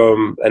then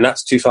and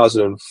that's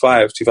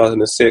 2005,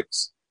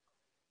 2006.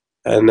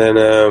 And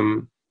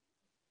then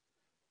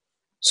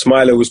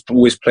Smiler was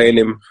always playing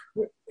him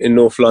in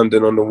North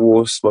London on the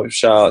wall.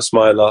 Shout out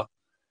Smiler.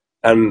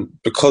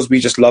 And because we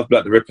just love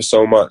Black the Ripper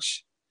so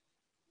much,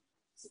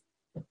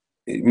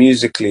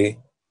 musically,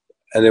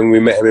 and then we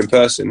met him in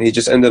person, he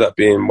just ended up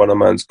being one of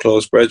man's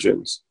close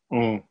brethren.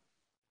 A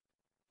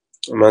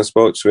man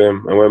spoke to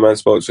him, and when man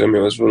spoke to him,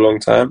 it was for a long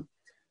time.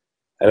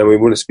 And then we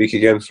wouldn't speak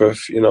again for a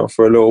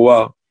little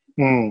while.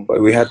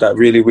 But we had that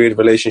really weird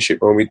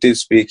relationship. When we did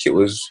speak, it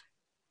was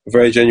a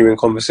very genuine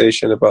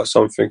conversation about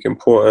something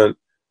important,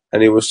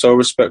 and he was so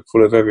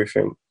respectful of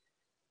everything.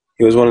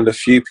 He was one of the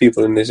few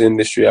people in this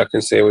industry I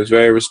can say was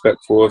very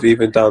respectful of,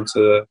 even down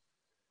to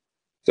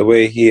the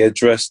way he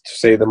addressed,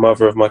 say, the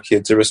mother of my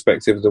kids,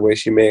 irrespective of the way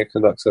she may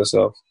conduct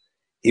herself.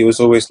 he was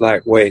always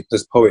like, wait,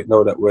 does Poet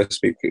know that we're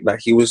speaking? Like,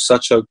 he was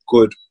such a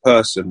good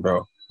person,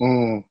 bro.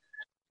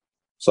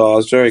 So I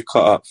was very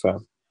cut up,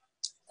 fam.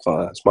 So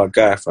that's my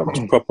guy, fam. It's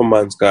proper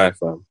man's guy,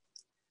 fam.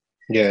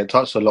 Yeah, it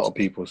touched a lot of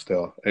people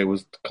still. It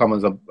was come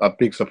as a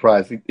big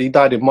surprise. He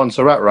died in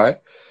Montserrat, right?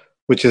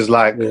 Which is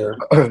like,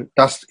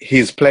 that's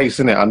his place,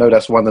 isn't it? I know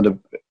that's one of the,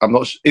 I'm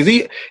not is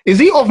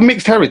he of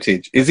mixed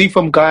heritage? Is he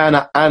from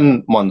Guyana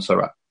and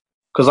Montserrat?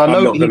 Because I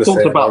know he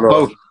talks about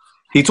both.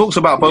 He talks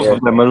about both of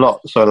them a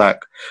lot. So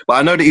like, but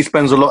I know that he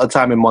spends a lot of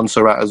time in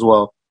Montserrat as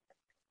well.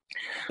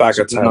 Bag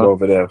of time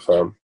over there,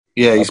 fam.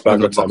 Yeah, he's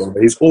bag of time over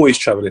there. He's always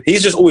traveling.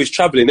 He's just always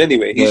traveling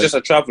anyway. He's just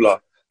a traveler.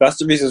 That's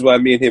the reasons why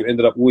me and him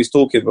ended up always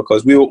talking,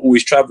 because we were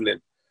always traveling.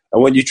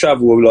 And when you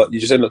travel a lot, you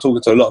just end up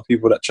talking to a lot of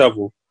people that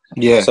travel.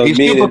 Yeah, so he's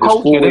super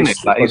cultured, isn't it?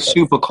 Like, he's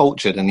super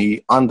cultured, and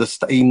he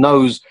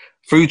knows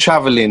through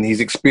traveling. He's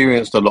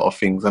experienced a lot of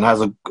things, and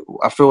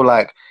I feel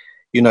like,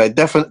 you know,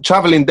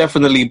 traveling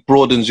definitely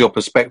broadens your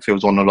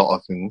perspectives on a lot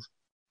of things.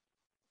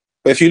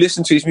 But if you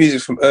listen to his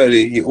music from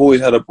early, he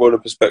always had a broader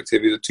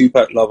perspective. He's a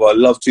Tupac lover. I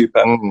love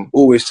Tupac.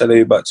 Always telling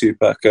me about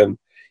Tupac, and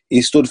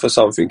he stood for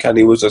something. And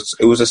it was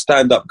a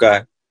stand-up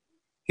guy.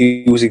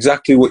 He was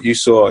exactly what you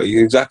saw.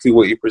 He's exactly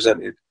what he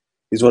presented.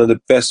 He's one of the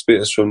best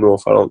spitters from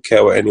North. I don't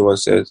care what anyone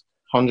says.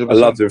 100%. I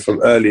loved him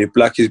from early.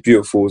 Black is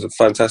Beautiful was a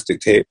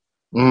fantastic tape.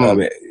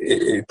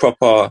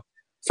 Proper.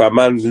 Fam,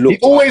 man looked. He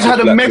always had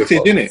a message,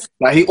 innit?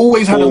 Like, he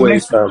always had a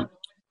message. Fam.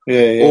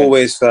 Yeah.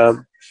 Always,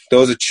 fam. There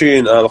was a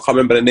tune, I can't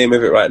remember the name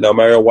of it right now.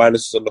 Mario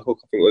Winans was on the hook.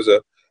 I think it was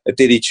a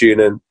Diddy tune,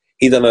 and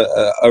he done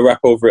a rap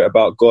over it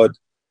about God.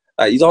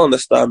 You don't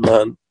understand,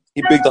 man.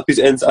 He bigged up his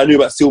ends. I knew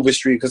about Silver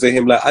Street because of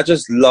him. Like, I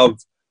just love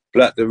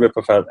Black the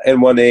Ripper, fam.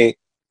 N1A.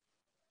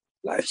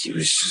 Like, he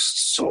was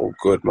just so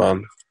good,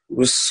 man. It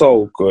was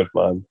so good,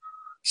 man.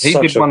 He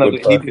did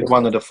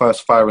one of the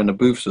first Fire in the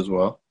Booths as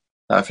well.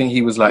 I think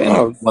he was like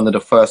in one of the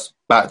first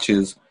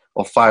batches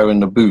of Fire in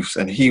the Booths,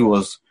 and he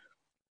was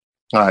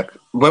like,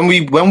 when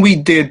we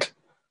did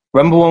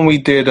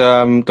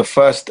the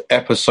first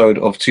episode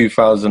of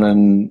 2000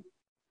 and,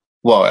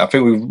 well, I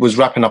think we was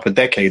wrapping up a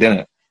decade,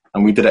 innit?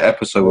 And we did an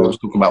episode where we was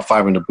talking about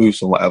Fire in the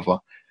Booths and whatever.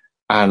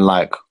 And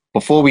like,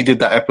 before we did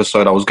that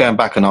episode, I was going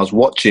back and I was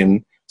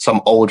watching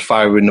some old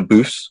Fire in the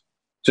Booths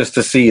just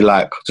to see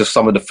like just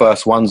some of the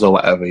first ones or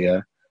whatever,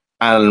 yeah.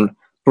 And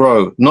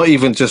bro, not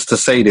even just to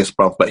say this,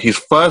 bro, but his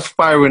first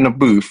Fire in the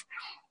Booth,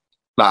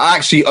 like, I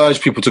actually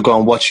urge people to go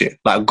and watch it.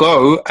 Like,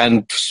 go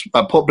and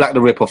put Black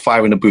the Ripper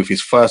Fire in the Booth,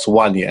 his first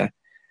one, yeah.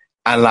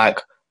 And like,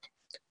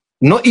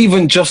 not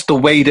even just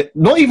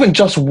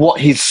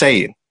what he's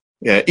saying,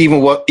 yeah.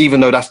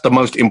 Even though that's the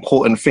most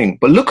important thing,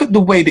 but look at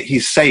the way that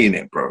he's saying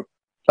it, bro.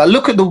 Like,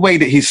 look at the way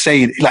that he's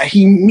saying it. Like,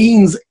 he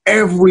means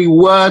every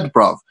word,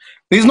 bro.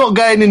 He's not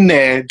going in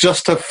there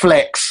just to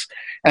flex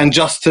and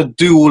just to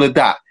do all of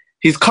that.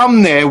 He's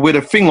come there with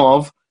a thing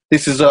of,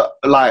 this is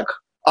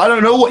I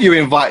don't know what you're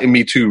inviting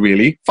me to,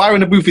 really. Fire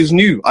in the Booth is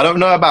new. I don't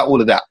know about all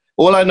of that.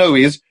 All I know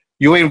is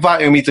you're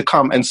inviting me to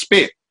come and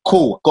spit.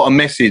 Cool. Got a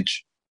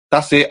message.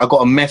 That's it. I got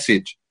a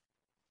message.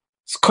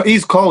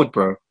 He's cold,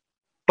 bro.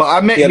 But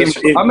I met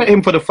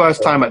him for the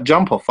first time at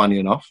Jumper, funny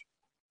enough.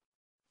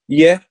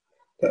 Yeah,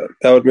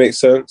 that would make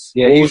sense.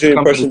 Yeah, what was your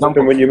impression of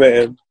him when you met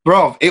him?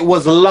 Bro, it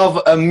was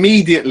love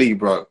immediately,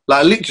 bro.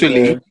 Like,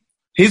 literally,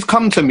 he's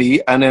come to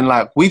me and then,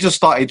 like, we just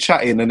started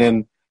chatting, and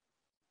then,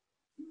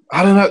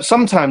 I don't know,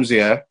 sometimes,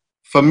 yeah,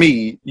 for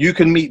me, you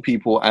can meet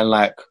people and,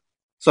 like,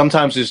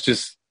 sometimes it's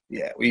just,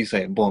 yeah, what are you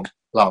saying? Boom,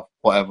 love,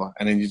 whatever.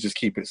 And then you just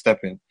keep it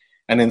stepping.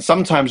 And then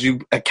sometimes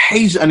and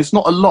it's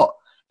not a lot,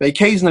 but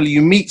occasionally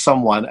you meet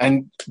someone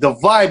and the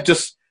vibe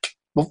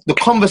the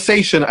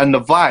conversation and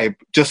the vibe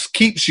just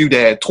keeps you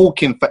there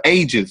talking for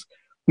ages.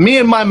 Me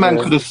and my man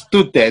could have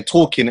stood there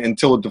talking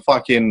until the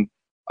fucking,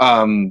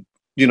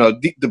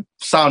 the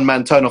sound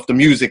man turn off the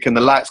music and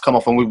the lights come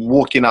off and we're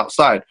walking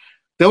outside.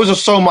 There was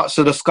just so much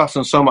to discuss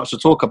and so much to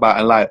talk about.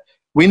 And like,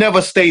 we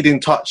never stayed in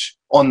touch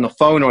on the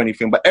phone or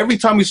anything, but every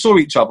time we saw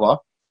each other,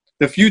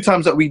 the few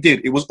times that we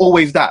did, it was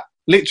always that.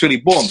 Literally,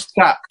 boom,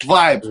 chat,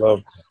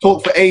 vibe,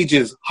 talk for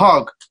ages,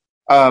 hug.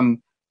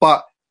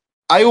 But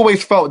I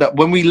always felt that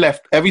when we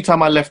left, every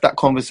time I left that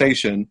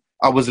conversation,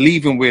 I was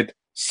leaving with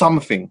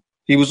something.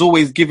 He was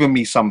always giving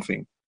me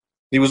something.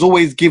 He was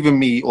always giving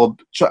me,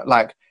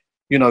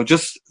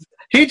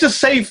 he just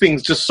say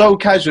things just so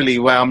casually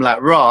where I'm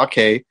like,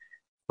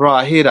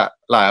 I hear that.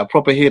 Like, I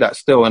proper hear that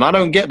still. And I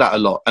don't get that a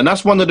lot. And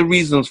that's one of the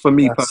reasons for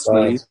me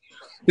personally. Nice.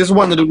 This is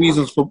one of the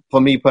reasons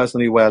for me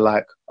personally where,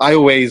 like, I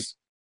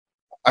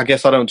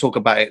guess I don't talk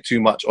about it too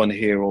much on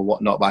here or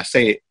whatnot, but I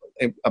say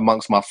it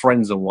amongst my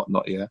friends and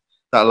whatnot, yeah?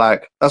 That,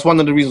 like, that's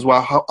one of the reasons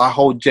why I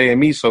hold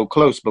JME so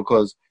close,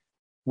 because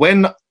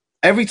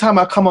every time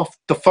I come off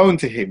the phone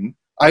to him,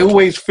 I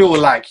always feel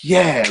like,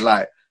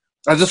 I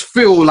just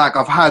feel like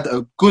I've had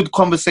a good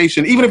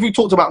conversation. Even if we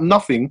talked about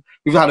nothing,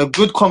 we've had a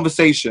good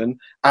conversation,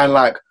 and,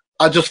 like,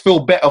 I just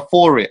feel better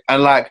for it.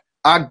 And, like,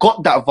 I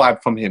got that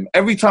vibe from him.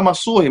 Every time I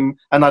saw him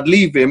and I'd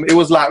leave him, it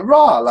was like,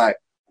 like,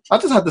 I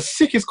just had the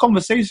sickest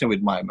conversation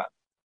with my man.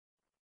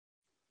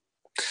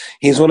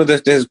 He's one of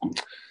the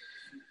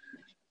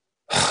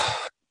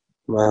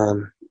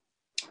man.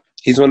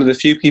 He's one of the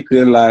few people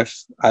in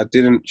life I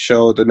didn't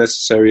show the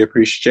necessary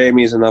appreciation.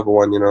 Jamie is another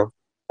one, you know,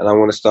 and I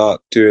want to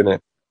start doing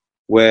it,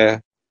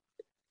 where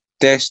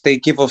they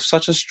give off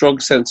such a strong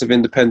sense of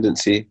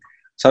independency.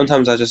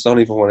 Sometimes I just don't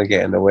even want to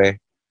get in the way.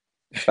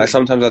 Like,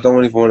 sometimes I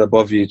don't even want to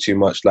bother you too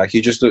much. Like,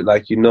 you just look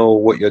like you know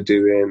what you're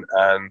doing,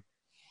 and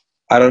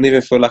I don't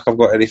even feel like I've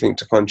got anything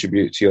to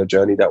contribute to your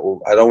journey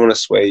I don't want to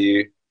sway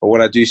you. But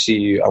when I do see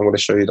you, I'm going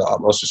to show you the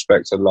utmost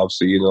respect and love,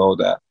 so you know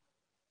that,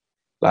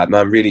 like,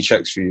 man really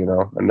checks for you, you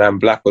know. And then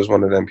Black was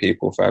one of them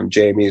people, fam.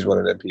 Jamie's one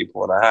of them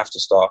people, and I have to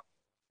start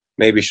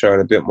maybe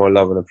showing a bit more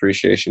love and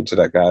appreciation to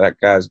that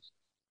guy.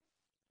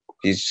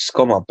 He's just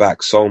got my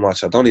back so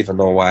much. I don't even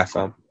know why,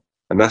 fam.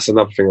 And that's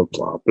another thing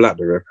about Black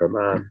the Ripper,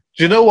 man.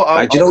 Do you know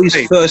what? Do you know his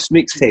first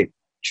mixtape?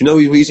 Do you know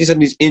he said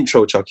in his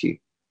intro,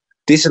 Chucky?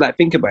 This is like,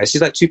 think about it. This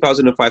is like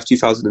 2005,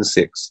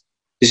 2006.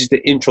 This is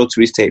the intro to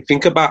his tape.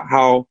 Think about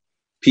how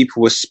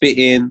people were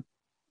spitting.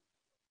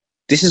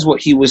 This is what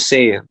he was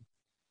saying.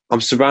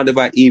 I'm surrounded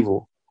by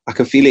evil. I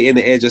can feel it in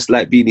the air just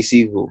like Beanie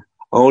Siegel.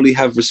 I only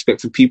have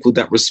respect for people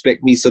that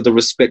respect me, so the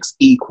respect's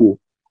equal.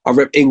 I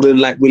rep England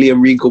like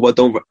William Regal, but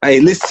don't... Hey,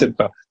 listen,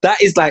 bro. That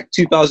is like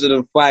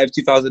 2005,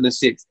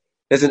 2006.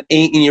 There's an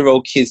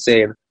 18-year-old kid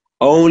saying,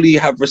 I only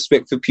have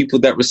respect for people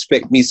that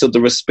respect me, so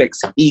the respect's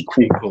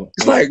equal.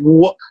 It's like,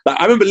 what? Like,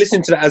 I remember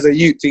listening to that as a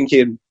youth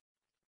thinking,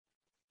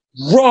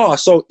 raw,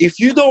 so if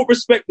you don't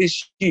respect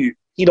this youth,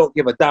 he don't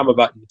give a damn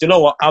about you. Do you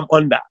know what? I'm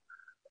on that.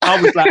 I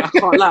was like, I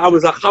can't lie. I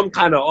was like, I'm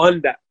kind of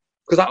on that.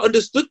 Because I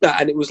understood that,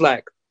 and it was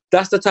like,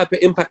 that's the type of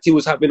impact he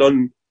was having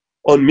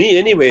on me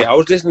anyway. I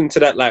was listening to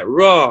that like,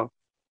 raw.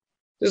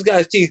 This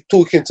guy's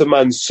talking to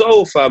man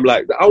so, fam.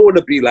 Like, I want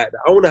to be like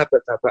that. I want to have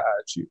that type of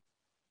attitude.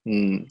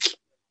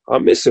 I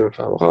miss him,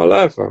 fam. I can't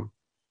lie, fam.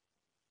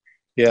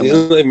 Yeah, he's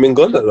not even been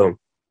gone that long.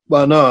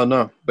 Well,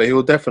 no. But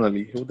he'll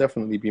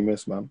definitely be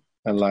missed, man.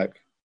 And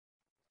like,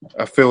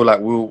 I feel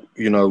like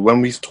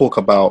when we talk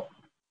about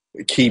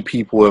key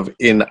people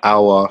within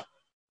our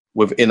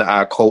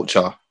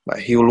culture, like,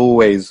 he will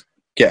always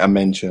get a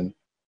mention,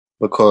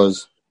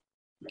 because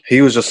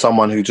he was just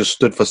someone who just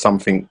stood for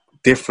something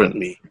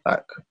differently.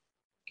 Like,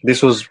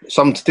 this was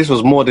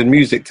more than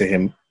music to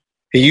him.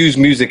 He used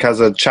music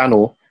as a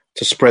channel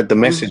to spread the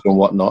message and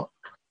whatnot,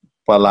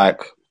 but like,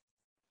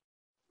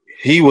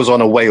 he was on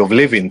a way of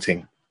living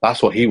thing.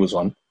 That's what he was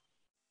on.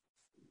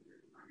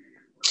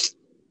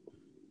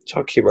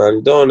 Chucky, man,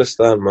 you don't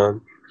understand,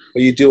 man.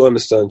 But you do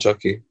understand,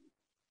 Chucky.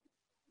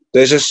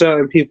 There's just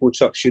certain people,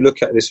 Chucks, you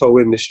look at this whole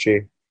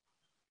industry,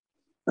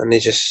 and they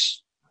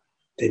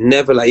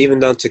never, like, even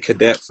down to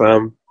Cadet,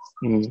 fam.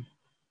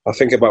 I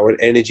think about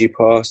when Energy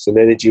passed, and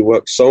Energy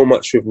worked so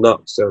much with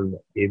Nux, and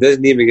he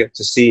doesn't even get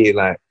to see,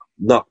 like,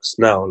 Nux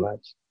now, like,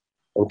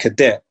 on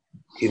Cadet.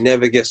 He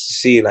never gets to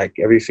see, like,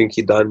 everything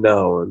he done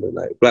now, and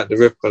like Black the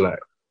Ripper, like,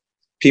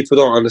 people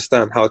don't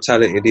understand how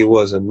talented he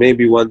was, and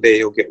maybe one day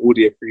he'll get all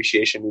the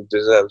appreciation he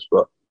deserves,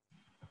 but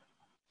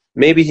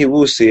maybe he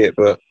will see it,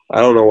 but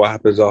I don't know what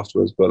happens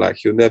afterwards, but like,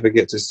 he'll never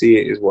get to see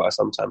it is what I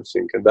sometimes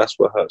think, and that's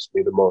what hurts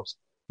me the most.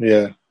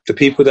 Yeah. The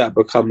people that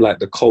become like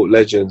the cult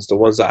legends, the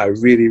ones that I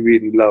really,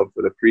 really love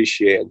and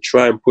appreciate and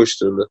try and push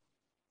them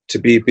to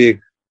be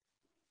big,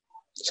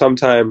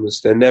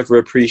 sometimes they're never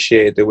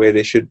appreciated the way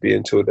they should be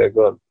until they're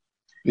gone.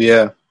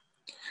 Yeah.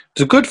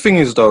 The good thing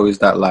is, though, is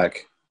that,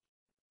 like,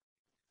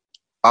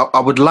 I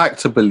would like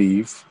to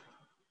believe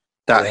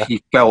that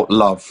he felt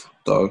love,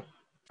 though.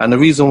 And the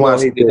reason why I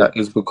say that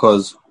is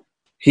because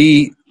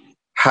he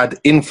had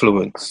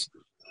influence.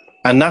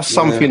 And that's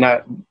something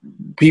that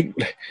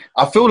people...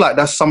 I feel like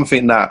that's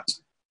something that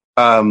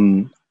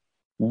that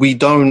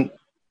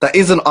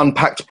isn't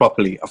unpacked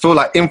properly. I feel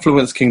like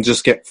influence can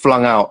just get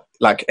flung out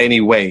like any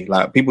way.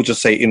 Like, people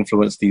just say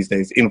influence these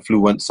days,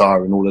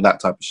 influencer and all of that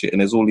type of shit. And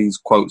there's all these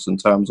quotes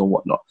and terms and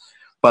whatnot.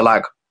 But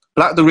like,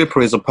 Black the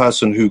Ripper is a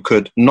person who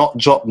could not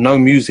drop no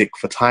music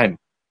for time.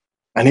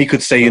 And he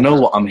could say, you know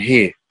what, I'm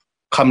here.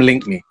 Come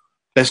link me.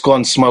 Let's go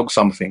and smoke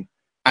something.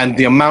 And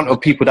the amount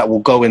of people that will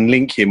go and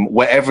link him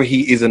wherever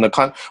he is in the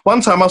country.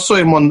 One time I saw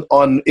him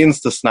on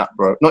Instasnap,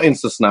 bro. Not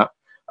Instasnap,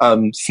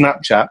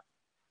 Snapchat.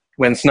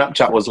 When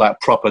Snapchat was like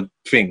proper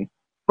thing.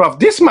 Bruv,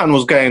 this man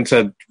was going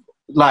to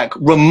like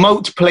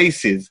remote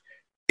places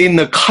in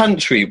the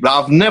country that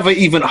I've never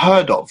even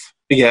heard of.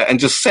 Yeah, and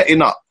just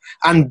setting up.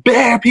 And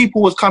bare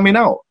people was coming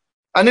out.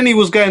 And then he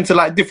was going to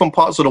like different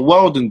parts of the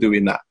world and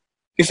doing that.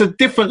 It's a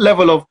different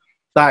level of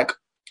like,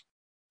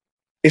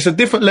 it's a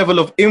different level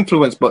of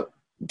influence, but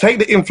take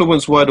the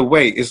influence word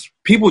away, is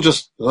people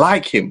just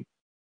like him.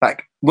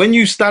 Like, when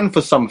you stand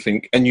for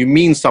something and you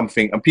mean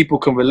something and people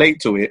can relate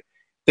to it,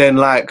 then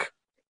like,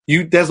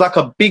 there's like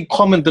a big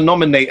common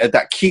denominator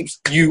that keeps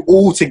you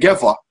all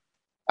together.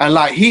 And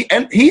like,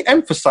 he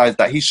emphasized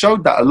that. He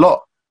showed that a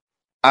lot.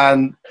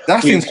 And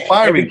that's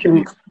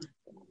inspiring.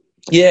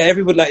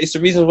 Everybody, like, it's the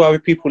reason why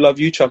people love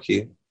you,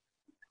 Chucky.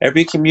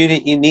 Every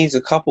community needs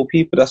a couple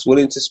people that's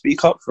willing to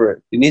speak up for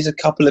it. It needs a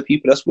couple of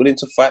people that's willing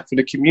to fight for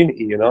the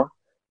community, you know?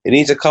 It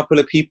needs a couple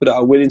of people that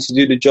are willing to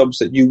do the jobs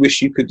that you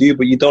wish you could do,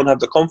 but you don't have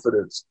the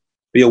confidence.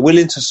 But you're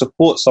willing to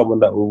support someone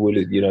that will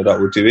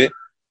do it.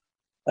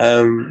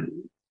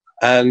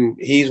 And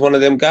he's one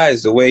of them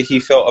guys. The way he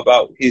felt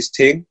about his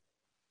thing,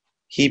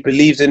 he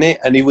believed in it,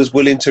 and he was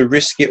willing to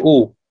risk it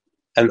all.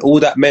 And all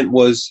that meant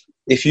was,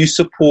 if you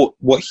support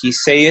what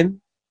he's saying,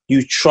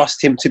 you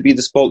trust him to be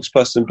the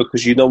spokesperson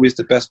because you know he's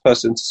the best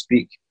person to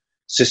speak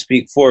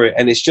for it.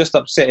 And it's just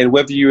upsetting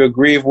whether you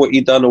agree with what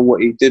he done or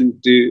what he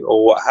didn't do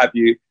or what have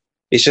you.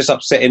 It's just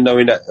upsetting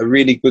knowing that a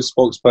really good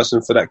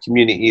spokesperson for that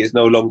community is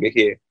no longer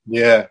here.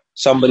 Yeah.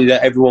 Somebody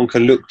that everyone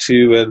can look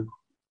to. And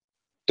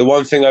the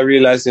one thing I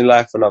realized in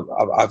life, and I'm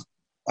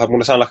going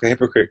to sound like a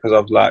hypocrite because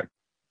I've like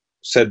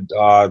said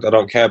I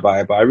don't care about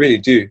it, but I really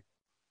do,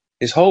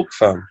 is hope,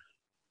 fam.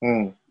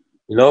 You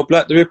know,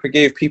 Black the Ripper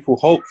gave people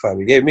hope, fam.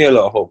 He gave me a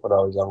lot of hope when I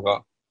was younger.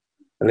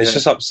 And it's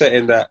just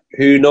upsetting that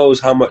who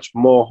knows how much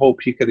more hope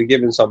he could have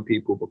given some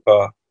people,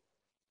 because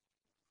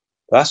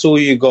that's all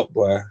you got,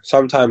 boy.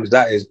 Sometimes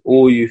that is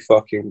all you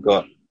fucking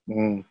got.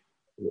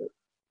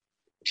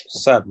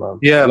 Sad, man.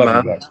 Yeah,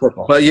 man.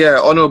 But yeah,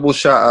 honourable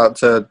shout out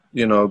to,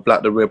 you know,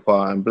 Black the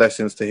Ripper, and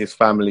blessings to his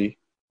family.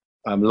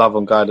 Love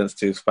and guidance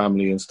to his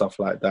family and stuff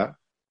like that.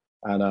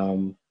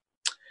 And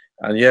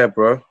yeah,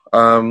 bro.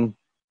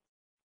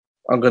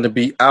 I'm going to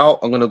be out.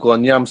 I'm going to go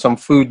and yam some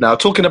food now.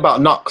 Talking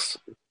about Nux,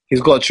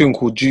 he's got a tune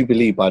called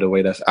Jubilee, by the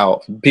way, that's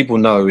out. People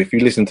know, if you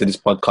listen to this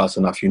podcast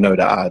enough, you know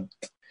that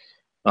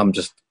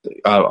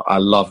I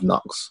love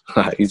Nux.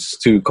 He's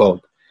too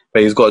cold.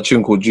 But he's got a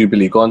tune called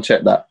Jubilee. Go and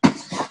check that.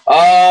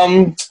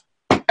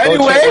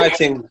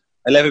 Anyway.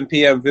 11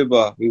 p.m.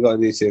 Vibba. We got a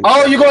new thing.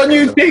 Oh, you got a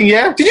new thing,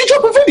 yeah? Did you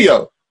drop a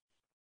video?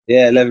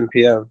 Yeah, 11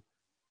 p.m.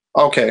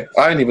 Okay.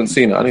 I ain't even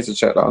seen it. I need to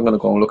check that. I'm going to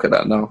go and look at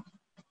that now.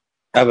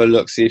 Have a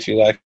look, see if you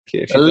like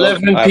it.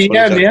 11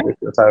 p.m., yeah?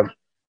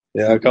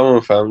 Yeah, come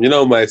on, fam. You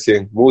know my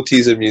thing.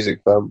 Malteser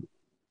music, fam.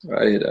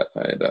 I hear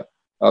that.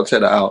 I'll check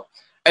that out.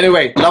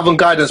 Anyway, love and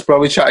guidance, bro.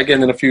 We chat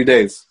again in a few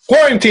days.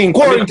 Quarantine.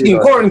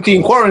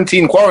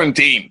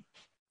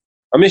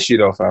 I miss you,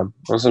 though, fam.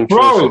 On some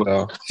bro,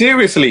 though.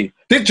 Seriously.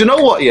 Do you know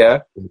what, yeah?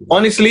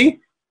 Honestly,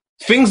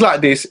 things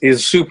like this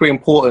is super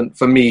important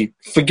for me.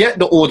 Forget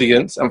the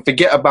audience and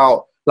forget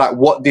about like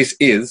what this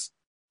is.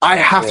 I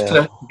have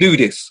to do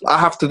this. I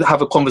have to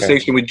have a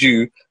conversation with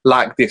you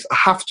like this. I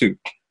have to.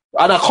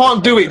 And I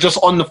can't do it just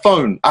on the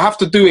phone. I have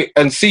to do it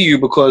and see you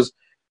because,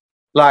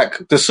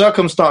 like, the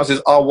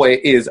circumstances are what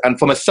it is. And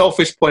from a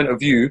selfish point of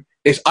view,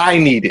 I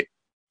need it.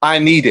 I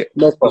need it.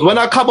 Because when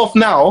I come off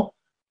now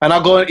and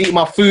I go and eat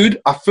my food,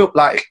 I feel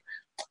like,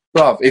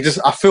 bruv,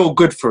 I feel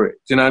good for it.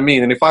 Do you know what I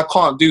mean? And if I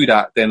can't do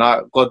that, then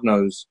God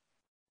knows,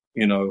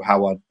 you know,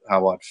 how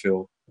I'd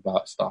feel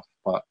about stuff.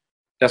 But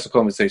that's a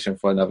conversation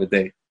for another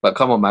day. But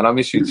come on, man, I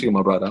miss you too,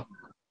 my brother.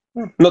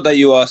 Not that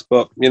you asked,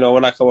 but, you know,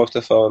 when I come off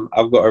the phone,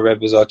 I've got a red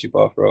Versace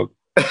bathrobe.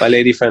 My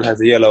lady friend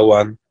has a yellow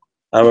one.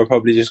 And we're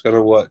probably just going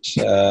to watch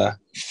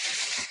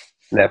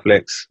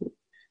Netflix.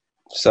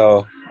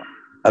 So,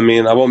 I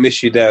mean, I won't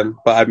miss you then,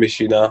 but I miss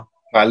you now.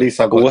 At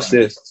least I got... What's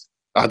this?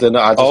 I don't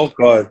know. Oh,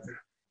 God.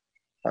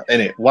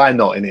 Innit? Why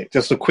not, innit?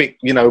 Just a quick,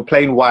 you know,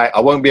 plain white.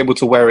 I won't be able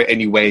to wear it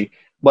anyway.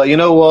 But you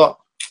know what?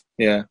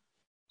 Yeah.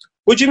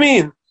 What do you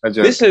mean?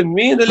 Listen,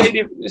 me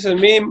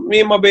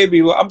and my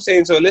baby, I'm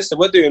saying to her, listen,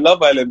 we're doing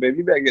Love Island, baby.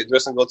 You better get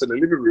dressed and go to the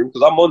living room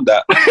because I'm on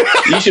that.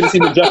 You should have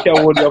seen the jacket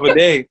I wore the other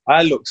day.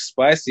 I look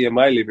spicy in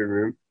my living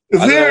room. I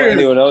don't know what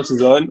anyone else is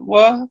on.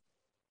 What?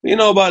 You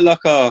know about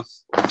luck off.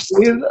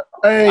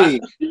 Hey.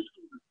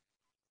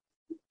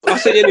 I'll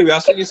say anyway,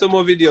 I'll send you some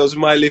more videos of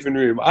my living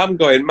room. I'm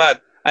going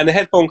mad. And the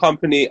headphone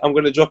company, I'm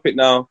going to drop it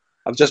now.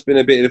 I've just been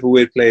a bit of a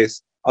weird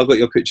place. I'll get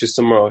your pictures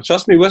tomorrow.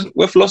 Trust me,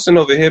 we're flossing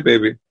over here,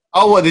 baby.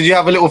 Oh, what? Did you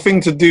have a little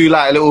thing to do,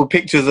 like little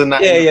pictures and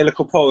that? Yeah,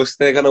 little post.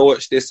 They're going to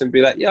watch this and be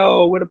like,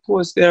 yo, where the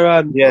post there?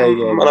 And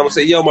I'm going to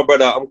say, yo, my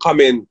brother, I'm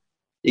coming.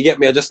 You get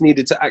me? I just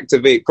needed to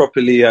activate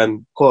properly and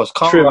of course,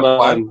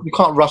 you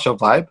can't rush a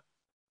vibe.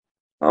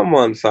 Come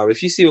on, fam.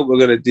 If you see what we're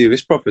going to do,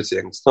 it's proper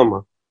things. Come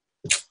on.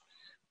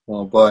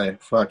 Oh, boy.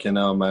 Fucking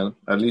hell, man.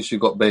 At least you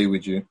got Bay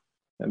with you.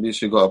 At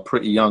least you got a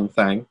pretty young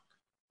thing.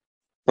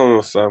 Come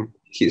on, fam.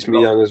 Keeps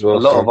me young as well. A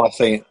lot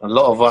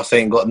of us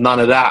ain't got none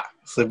of that.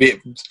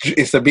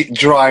 It's a bit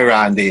dry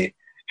around here.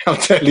 I'm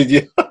telling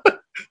you.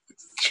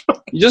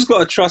 You just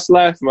gotta trust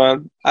life,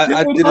 man.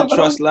 I didn't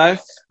trust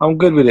life. I'm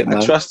good with it, man.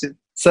 I trusted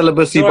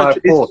celibacy by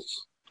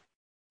force.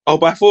 Oh,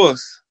 by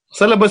force.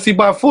 Celibacy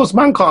by force.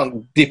 Man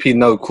can't dip in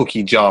no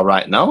cookie jar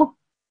right now.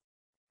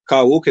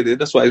 Carl Walker did.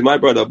 That's why he's my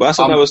brother. But that's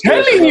what I was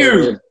telling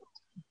you.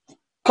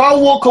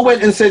 Carl Walker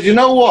went and said, you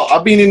know what?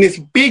 I've been in this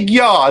big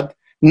yard,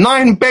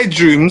 9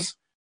 bedrooms,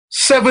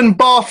 7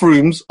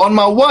 bathrooms on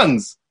my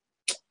ones.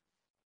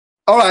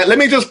 All right, let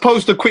me just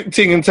post a quick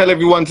thing and tell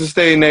everyone to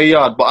stay in their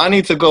yard. But I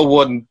need to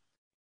go on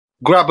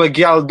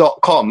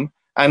grabagal.com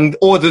and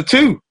order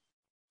 2.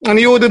 And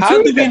he ordered 2.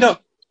 How do we know?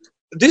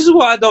 This is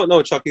what I don't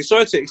know, Chucky.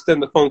 Sorry to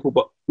extend the phone call,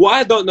 but what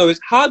I don't know is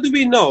how do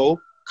we know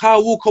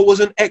Kyle Walker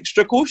wasn't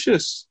extra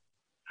cautious?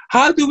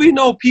 How do we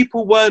know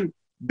people weren't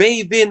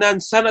bathing and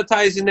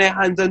sanitizing their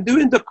hands and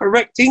doing the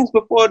correct things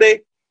before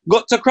they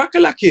got to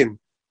crack-a-lacking.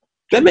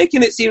 They're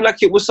making it seem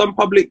like it was some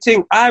public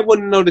thing. I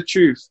want to know the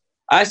truth.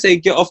 I say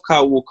get off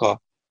Kyle Walker.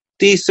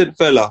 Decent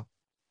fella.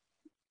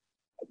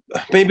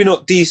 Maybe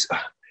not decent.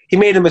 He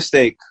made a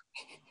mistake.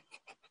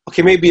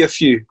 Okay, maybe a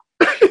few.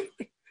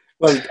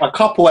 Well, a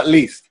couple at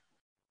least.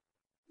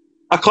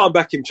 I can't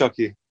back him,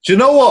 Chucky. Do you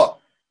know what?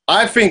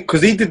 I think,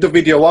 because he did the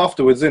video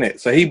afterwards, innit?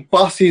 So he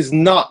bust his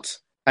nut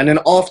and then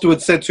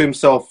afterwards said to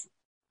himself,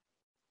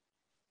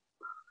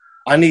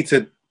 you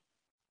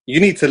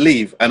need to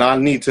leave and I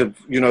need to,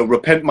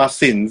 repent my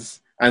sins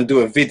and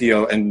do a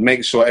video and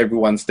make sure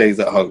everyone stays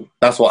at home.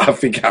 That's what I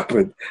think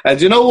happened.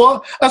 And you know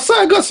what? I say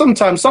I got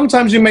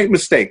sometimes you make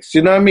mistakes.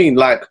 You know what I mean?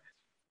 Like,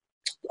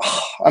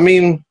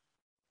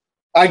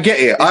 I get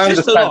it. I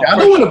understand it. I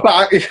don't want to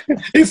back.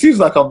 It seems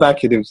like I'm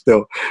backing him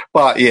still,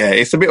 but yeah,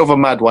 it's a bit of a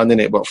mad one,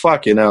 isn't it? But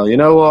fucking hell, you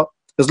know what?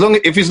 As long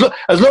as he's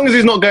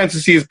not going to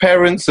see his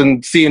parents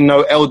and seeing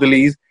no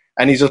elderlies,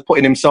 and he's just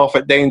putting himself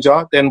at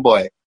danger, then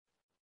boy,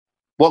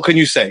 what can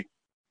you say?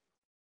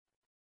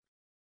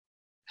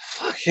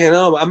 Fucking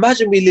hell!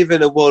 Imagine we live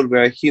in a world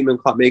where a human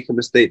can't make a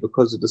mistake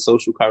because of the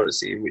social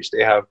currency in which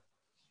they have.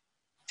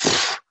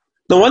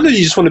 No wonder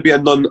you just want to be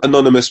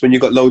anonymous when you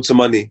got loads of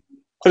money.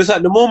 Because it's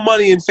like the more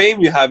money and fame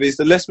you have is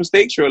the less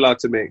mistakes you're allowed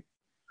to make.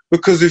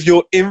 Because of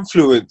your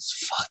influence.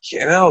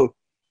 Fucking hell.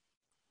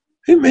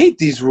 Who made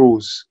these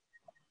rules?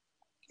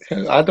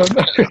 I don't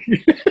know.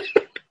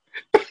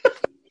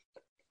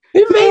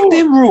 Who made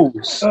them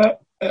rules?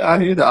 I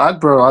hear that.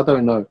 Bro, I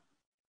don't know.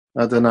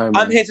 I don't know, man.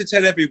 I'm here to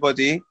tell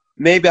everybody,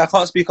 maybe I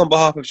can't speak on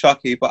behalf of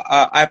Chucky, but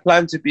I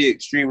plan to be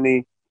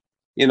extremely,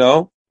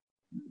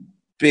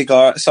 bigger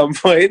at some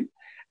point.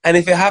 And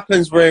if it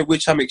happens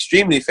which I'm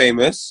extremely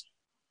famous,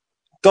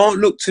 don't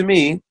look to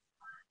me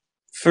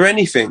for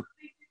anything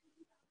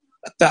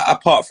that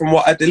apart from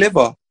what I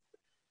deliver.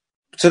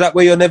 So that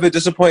way you're never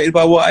disappointed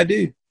by what I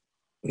do.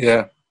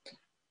 Yeah.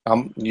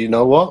 You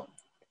know what?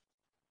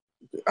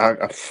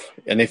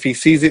 And if he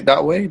sees it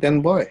that way,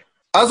 then boy.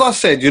 As I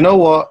said, you know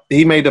what?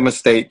 He made a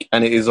mistake,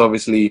 and it is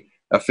obviously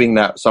a thing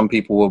that some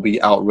people will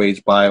be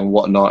outraged by and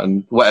whatnot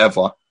and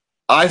whatever.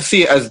 I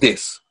see it as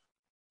this.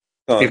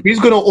 If he's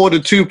going to order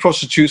 2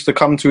 prostitutes to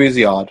come to his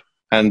yard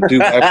and do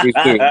whatever he's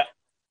doing,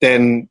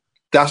 then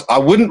I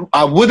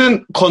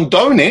wouldn't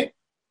condone it.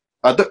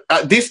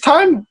 At this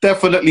time,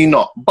 definitely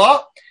not.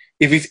 But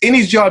if he's in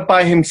his yard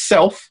by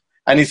himself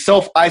and he's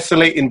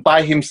self-isolating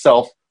by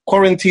himself,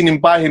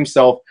 quarantining by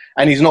himself,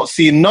 and he's not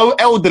seeing no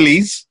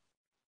elderlies,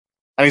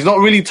 and he's not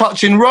really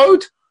touching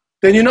road,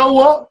 then you know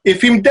what?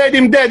 If him dead,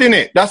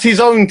 innit? That's his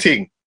own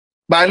thing.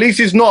 But at least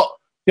he's not.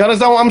 You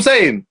understand what I'm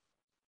saying?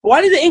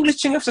 Why did the English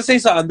chick have to say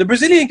something? The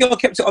Brazilian girl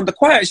kept it on the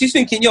quiet. She's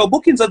thinking,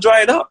 bookings are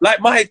drying up.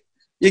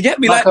 You get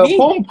me? Like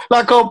me.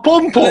 Like a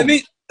pom-pom.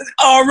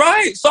 All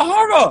right,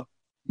 Sahara.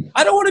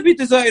 I don't want to be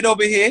deserted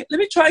over here. Let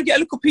me try and get a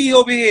little pee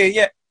over here.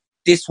 Yeah.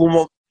 This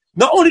woman,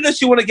 not only does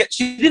she want to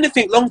she didn't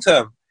think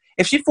long-term.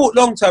 If she thought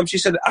long-term, she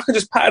said, I can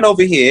just pattern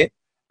over here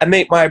and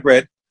make my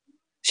bread.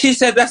 She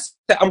said,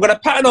 I'm going to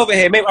pattern over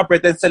here, make my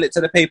bread, then sell it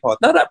to the paper.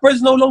 Now that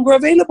bread's no longer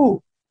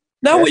available.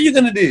 Now what are you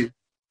going to do?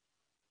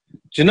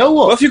 Do you know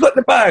what? Well, if you got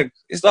the bag,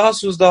 it's the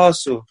hustle's the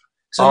hustle.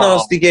 It's a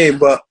nasty game,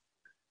 but...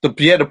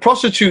 The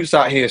prostitutes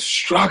out here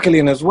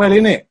struggling as well,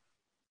 innit?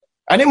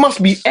 And it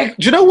must be... Do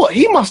you know what?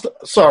 He must...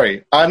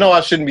 Sorry, I know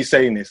I shouldn't be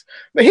saying this,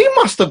 but he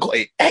must have got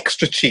it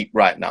extra cheap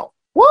right now.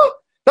 What?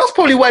 That's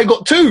probably why he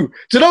got 2. Do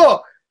you know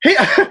what?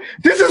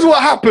 This is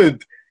what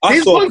happened.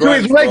 He's gone to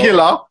his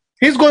regular...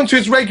 He's going to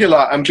his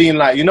regular and being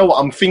like, you know what,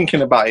 I'm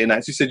thinking about it now.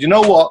 So he said, you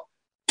know what,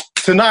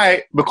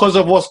 tonight, because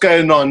of what's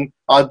going on,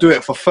 I'll do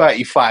it for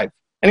 35.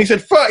 And he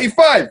said,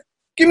 35?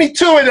 Give me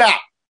 2 of that.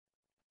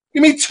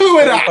 Give me 2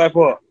 of that. 35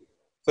 what?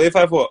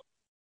 35 what?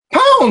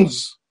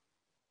 Pounds.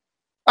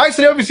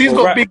 Actually, obviously, he's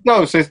got big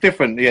nose, so it's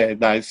different. Yeah,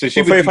 nice. So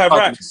she 35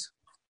 racks.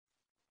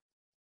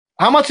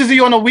 How much is he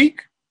on a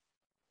week?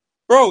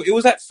 Bro, it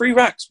was like 3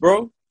 racks,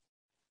 bro.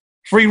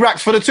 3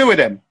 racks for the 2 of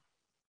them?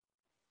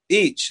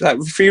 Each, like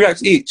 3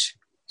 racks each.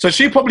 So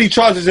she probably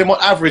charges him, on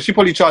average,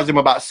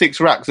 about 6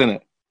 racks,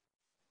 innit?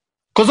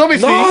 Because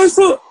obviously... No, it's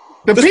not.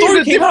 The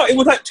story came out, it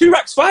was like 2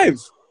 racks 5.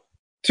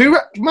 2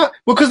 racks?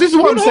 Because this is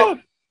what I'm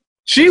saying.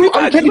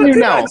 I'm telling you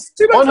now,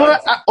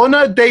 on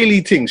her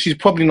daily thing, she's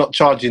probably not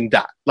charging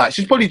that. Like,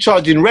 she's probably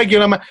charging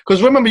regular...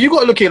 Because remember, you got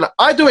to look at it like...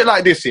 I do it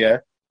like this, yeah?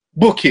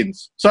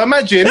 Bookings. So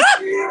imagine...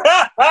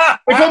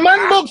 if a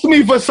man books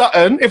me for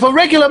something, if a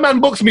regular man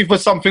books me for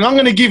something, I'm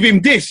going to give him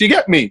this, you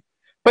get me?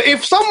 But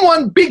if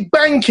someone big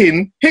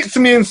banking hits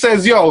me and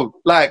says, yo,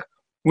 like,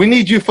 we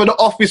need you for the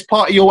office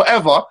party or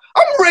whatever,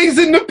 I'm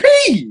raising the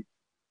P.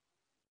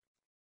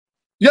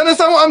 You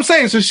understand what I'm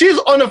saying? So she's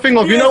on a thing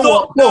of, you know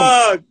what?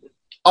 Boom,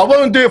 I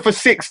won't do it for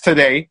 6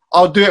 today.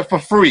 I'll do it for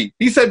 3.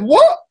 He said,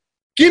 what?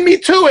 Give me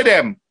 2 of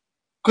them.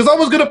 Because I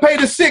was going to pay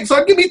the 6.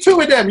 So give me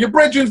 2 of them. Your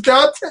brethren's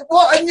there.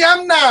 What? And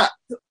I'm not.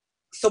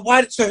 So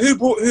who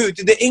brought who?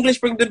 Did the English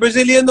bring the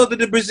Brazilian or did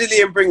the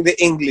Brazilian bring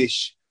the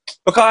English?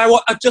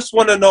 Because I just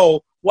want to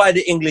know why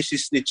the English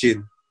is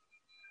snitching.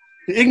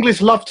 The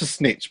English love to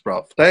snitch,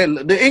 bro.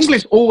 The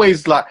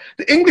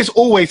English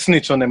always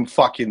snitch on them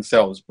fucking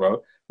selves,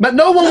 bro. But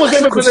no one was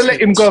ever going to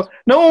let him go.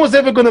 No one was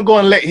ever going to go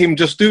and let him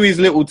just do his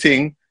little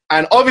thing.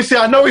 And obviously,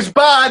 I know it's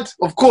bad.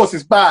 Of course,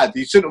 it's bad.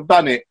 He shouldn't have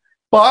done it.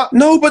 But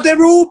no, but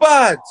they're all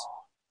bad.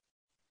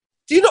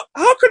 Do you know,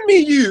 how can me,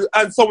 you,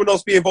 and someone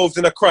else be involved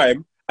in a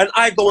crime, and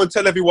I go and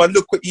tell everyone,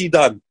 look what he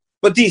done?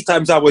 But these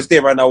times I was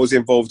there and I was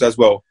involved as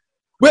well.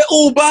 We're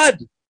all bad.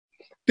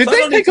 Did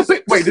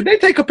they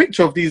take a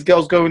picture of these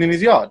girls going in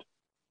his yard?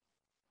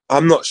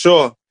 I'm not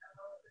sure.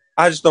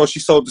 I just know she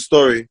sold the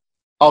story.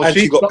 Oh, and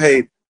she got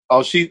paid.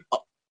 Oh, she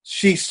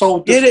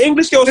sold. Yeah, the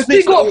English girl snitched.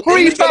 She got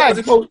free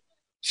bags.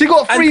 She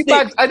got free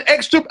bags and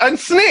extra and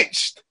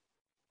snitched.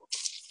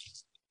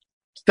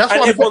 That's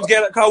and everyone's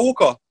getting at Kyle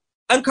Walker.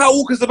 And Kyle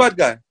Walker's the bad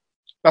guy.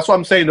 That's what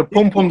I'm saying. The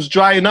pom-pom's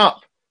drying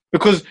up.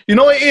 Because, you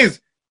know what it is?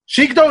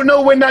 She don't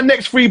know when that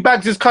next free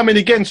bags is coming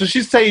again. So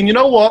she's saying, you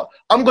know what?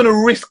 I'm going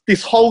to risk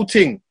this whole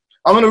thing.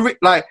 I'm going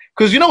to,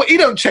 because you know what? He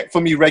don't check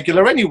for me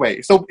regular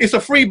anyway. So it's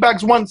a free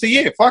bags once a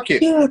year. Fuck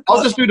it. Yeah,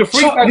 I'll just do the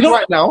free bags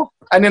right now.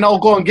 And then I'll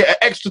go and get an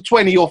extra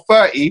 20 or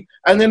 30.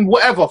 And then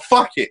whatever.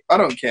 Fuck it. I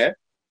don't care.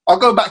 I'll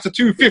go back to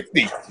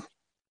 250.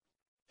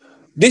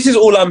 This is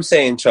all I'm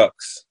saying,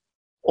 Chucks.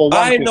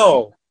 I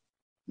know.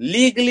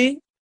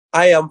 Legally,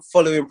 I am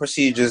following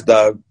procedures,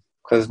 dog.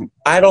 Because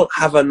I don't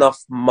have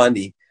enough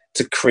money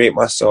to create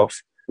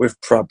myself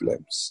with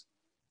problems.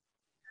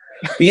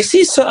 But you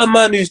see certain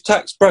man whose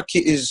tax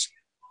bracket is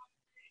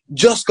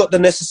just got the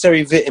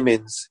necessary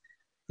vitamins.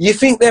 You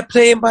think they're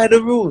playing by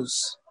the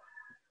rules?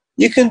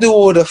 You can do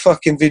all the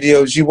fucking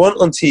videos you want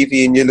on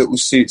TV in your little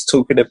suits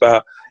talking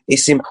about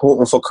it's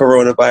important for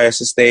coronavirus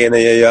to stay in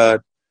your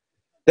yard.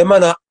 The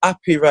man are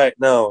happy right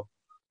now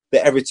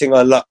that everything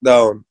are locked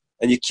down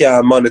and you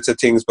can't monitor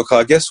things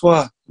because guess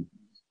what?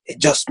 It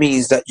just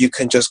means that you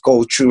can just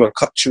go through and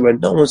cut through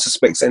and no one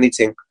suspects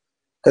anything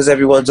because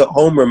everyone's at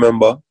home,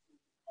 remember?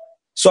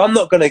 So I'm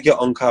not going to get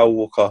on Kyle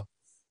Walker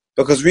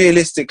because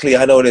realistically,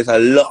 I know there's a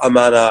lot of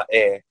man out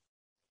there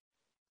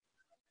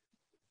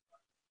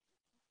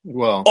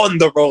on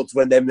the roads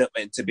when they're not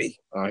meant to be.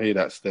 I hear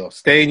that still.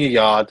 Stay in your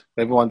yard.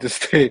 Everyone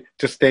just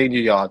stay in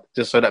your yard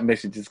just so that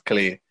message is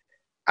clear.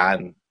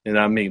 And, you know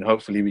what I mean?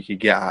 Hopefully we can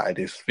get out of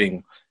this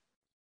thing.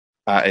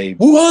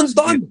 Wuhan's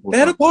done. They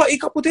had a party a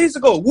couple of days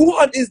ago.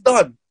 Wuhan is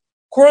done.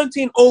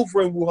 Quarantine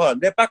over in Wuhan.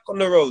 They're back on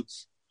the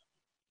roads.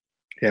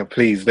 Yeah,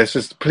 please.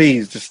 Just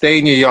stay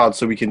in your yard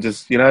so we can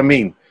just, you know what I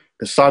mean?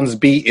 The sun's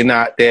beating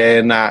out there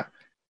and that.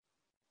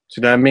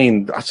 Do you know what I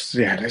mean? Let's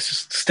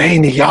just stay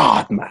in the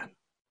yard, man.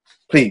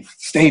 Please,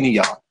 stay in the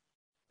yard.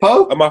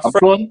 Po, I'm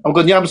going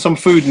to yam some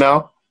food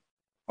now.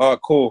 All right,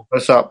 cool.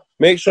 What's up?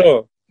 Make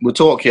sure. We'll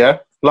talk, yeah?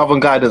 Love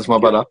and guidance, my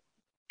brother.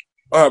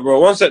 All right,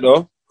 bro. One sec,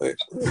 though. Wait,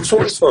 what's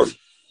on this phone?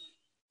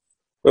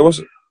 Wait, what's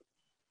it?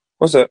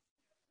 What's that?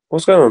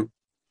 What's going on?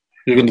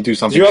 You're going to do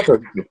something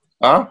stupid.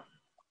 Huh?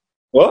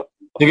 What?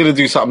 You're going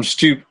to do something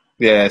stupid.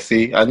 Yeah,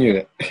 see? I knew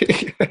it.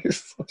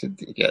 Such a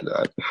dickhead,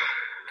 man.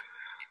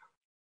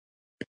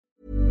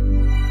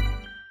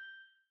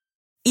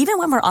 Even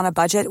when we're on a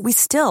budget, we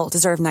still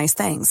deserve nice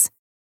things.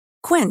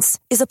 Quince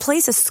is a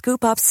place to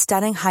scoop up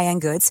stunning high-end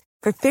goods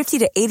for 50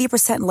 to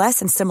 80% less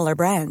than similar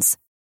brands.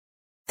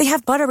 They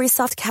have buttery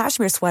soft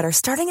cashmere sweaters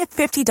starting at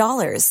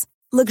 $50,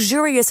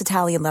 luxurious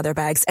Italian leather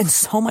bags, and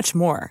so much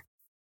more.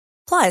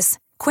 Plus,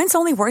 Quince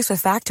only works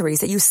with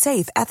factories that use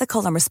safe,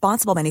 ethical, and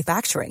responsible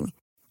manufacturing.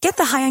 Get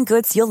the high-end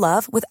goods you'll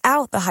love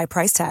without the high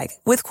price tag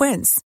with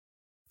Quince.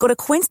 Go to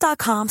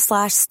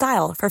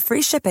quince.com/style for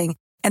free shipping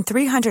and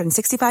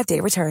 365-day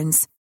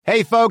returns.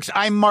 Hey, folks,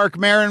 I'm Mark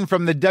Maron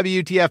from the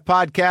WTF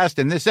Podcast,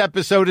 and this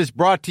episode is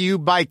brought to you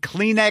by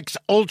Kleenex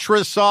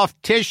Ultra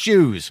Soft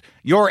Tissues,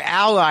 your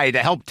ally to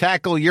help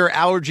tackle your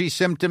allergy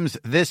symptoms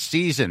this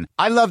season.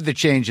 I love the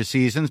change of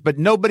seasons, but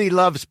nobody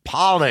loves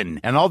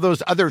pollen and all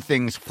those other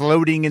things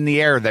floating in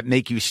the air that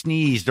make you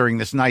sneeze during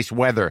this nice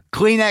weather.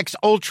 Kleenex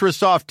Ultra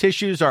Soft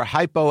Tissues are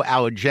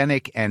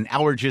hypoallergenic and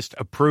allergist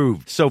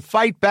approved, so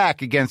fight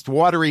back against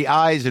watery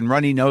eyes and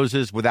runny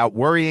noses without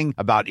worrying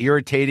about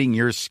irritating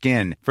your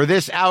skin. For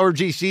this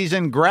allergy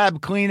season, grab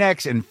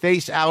Kleenex and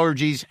face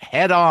allergies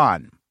head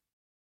on.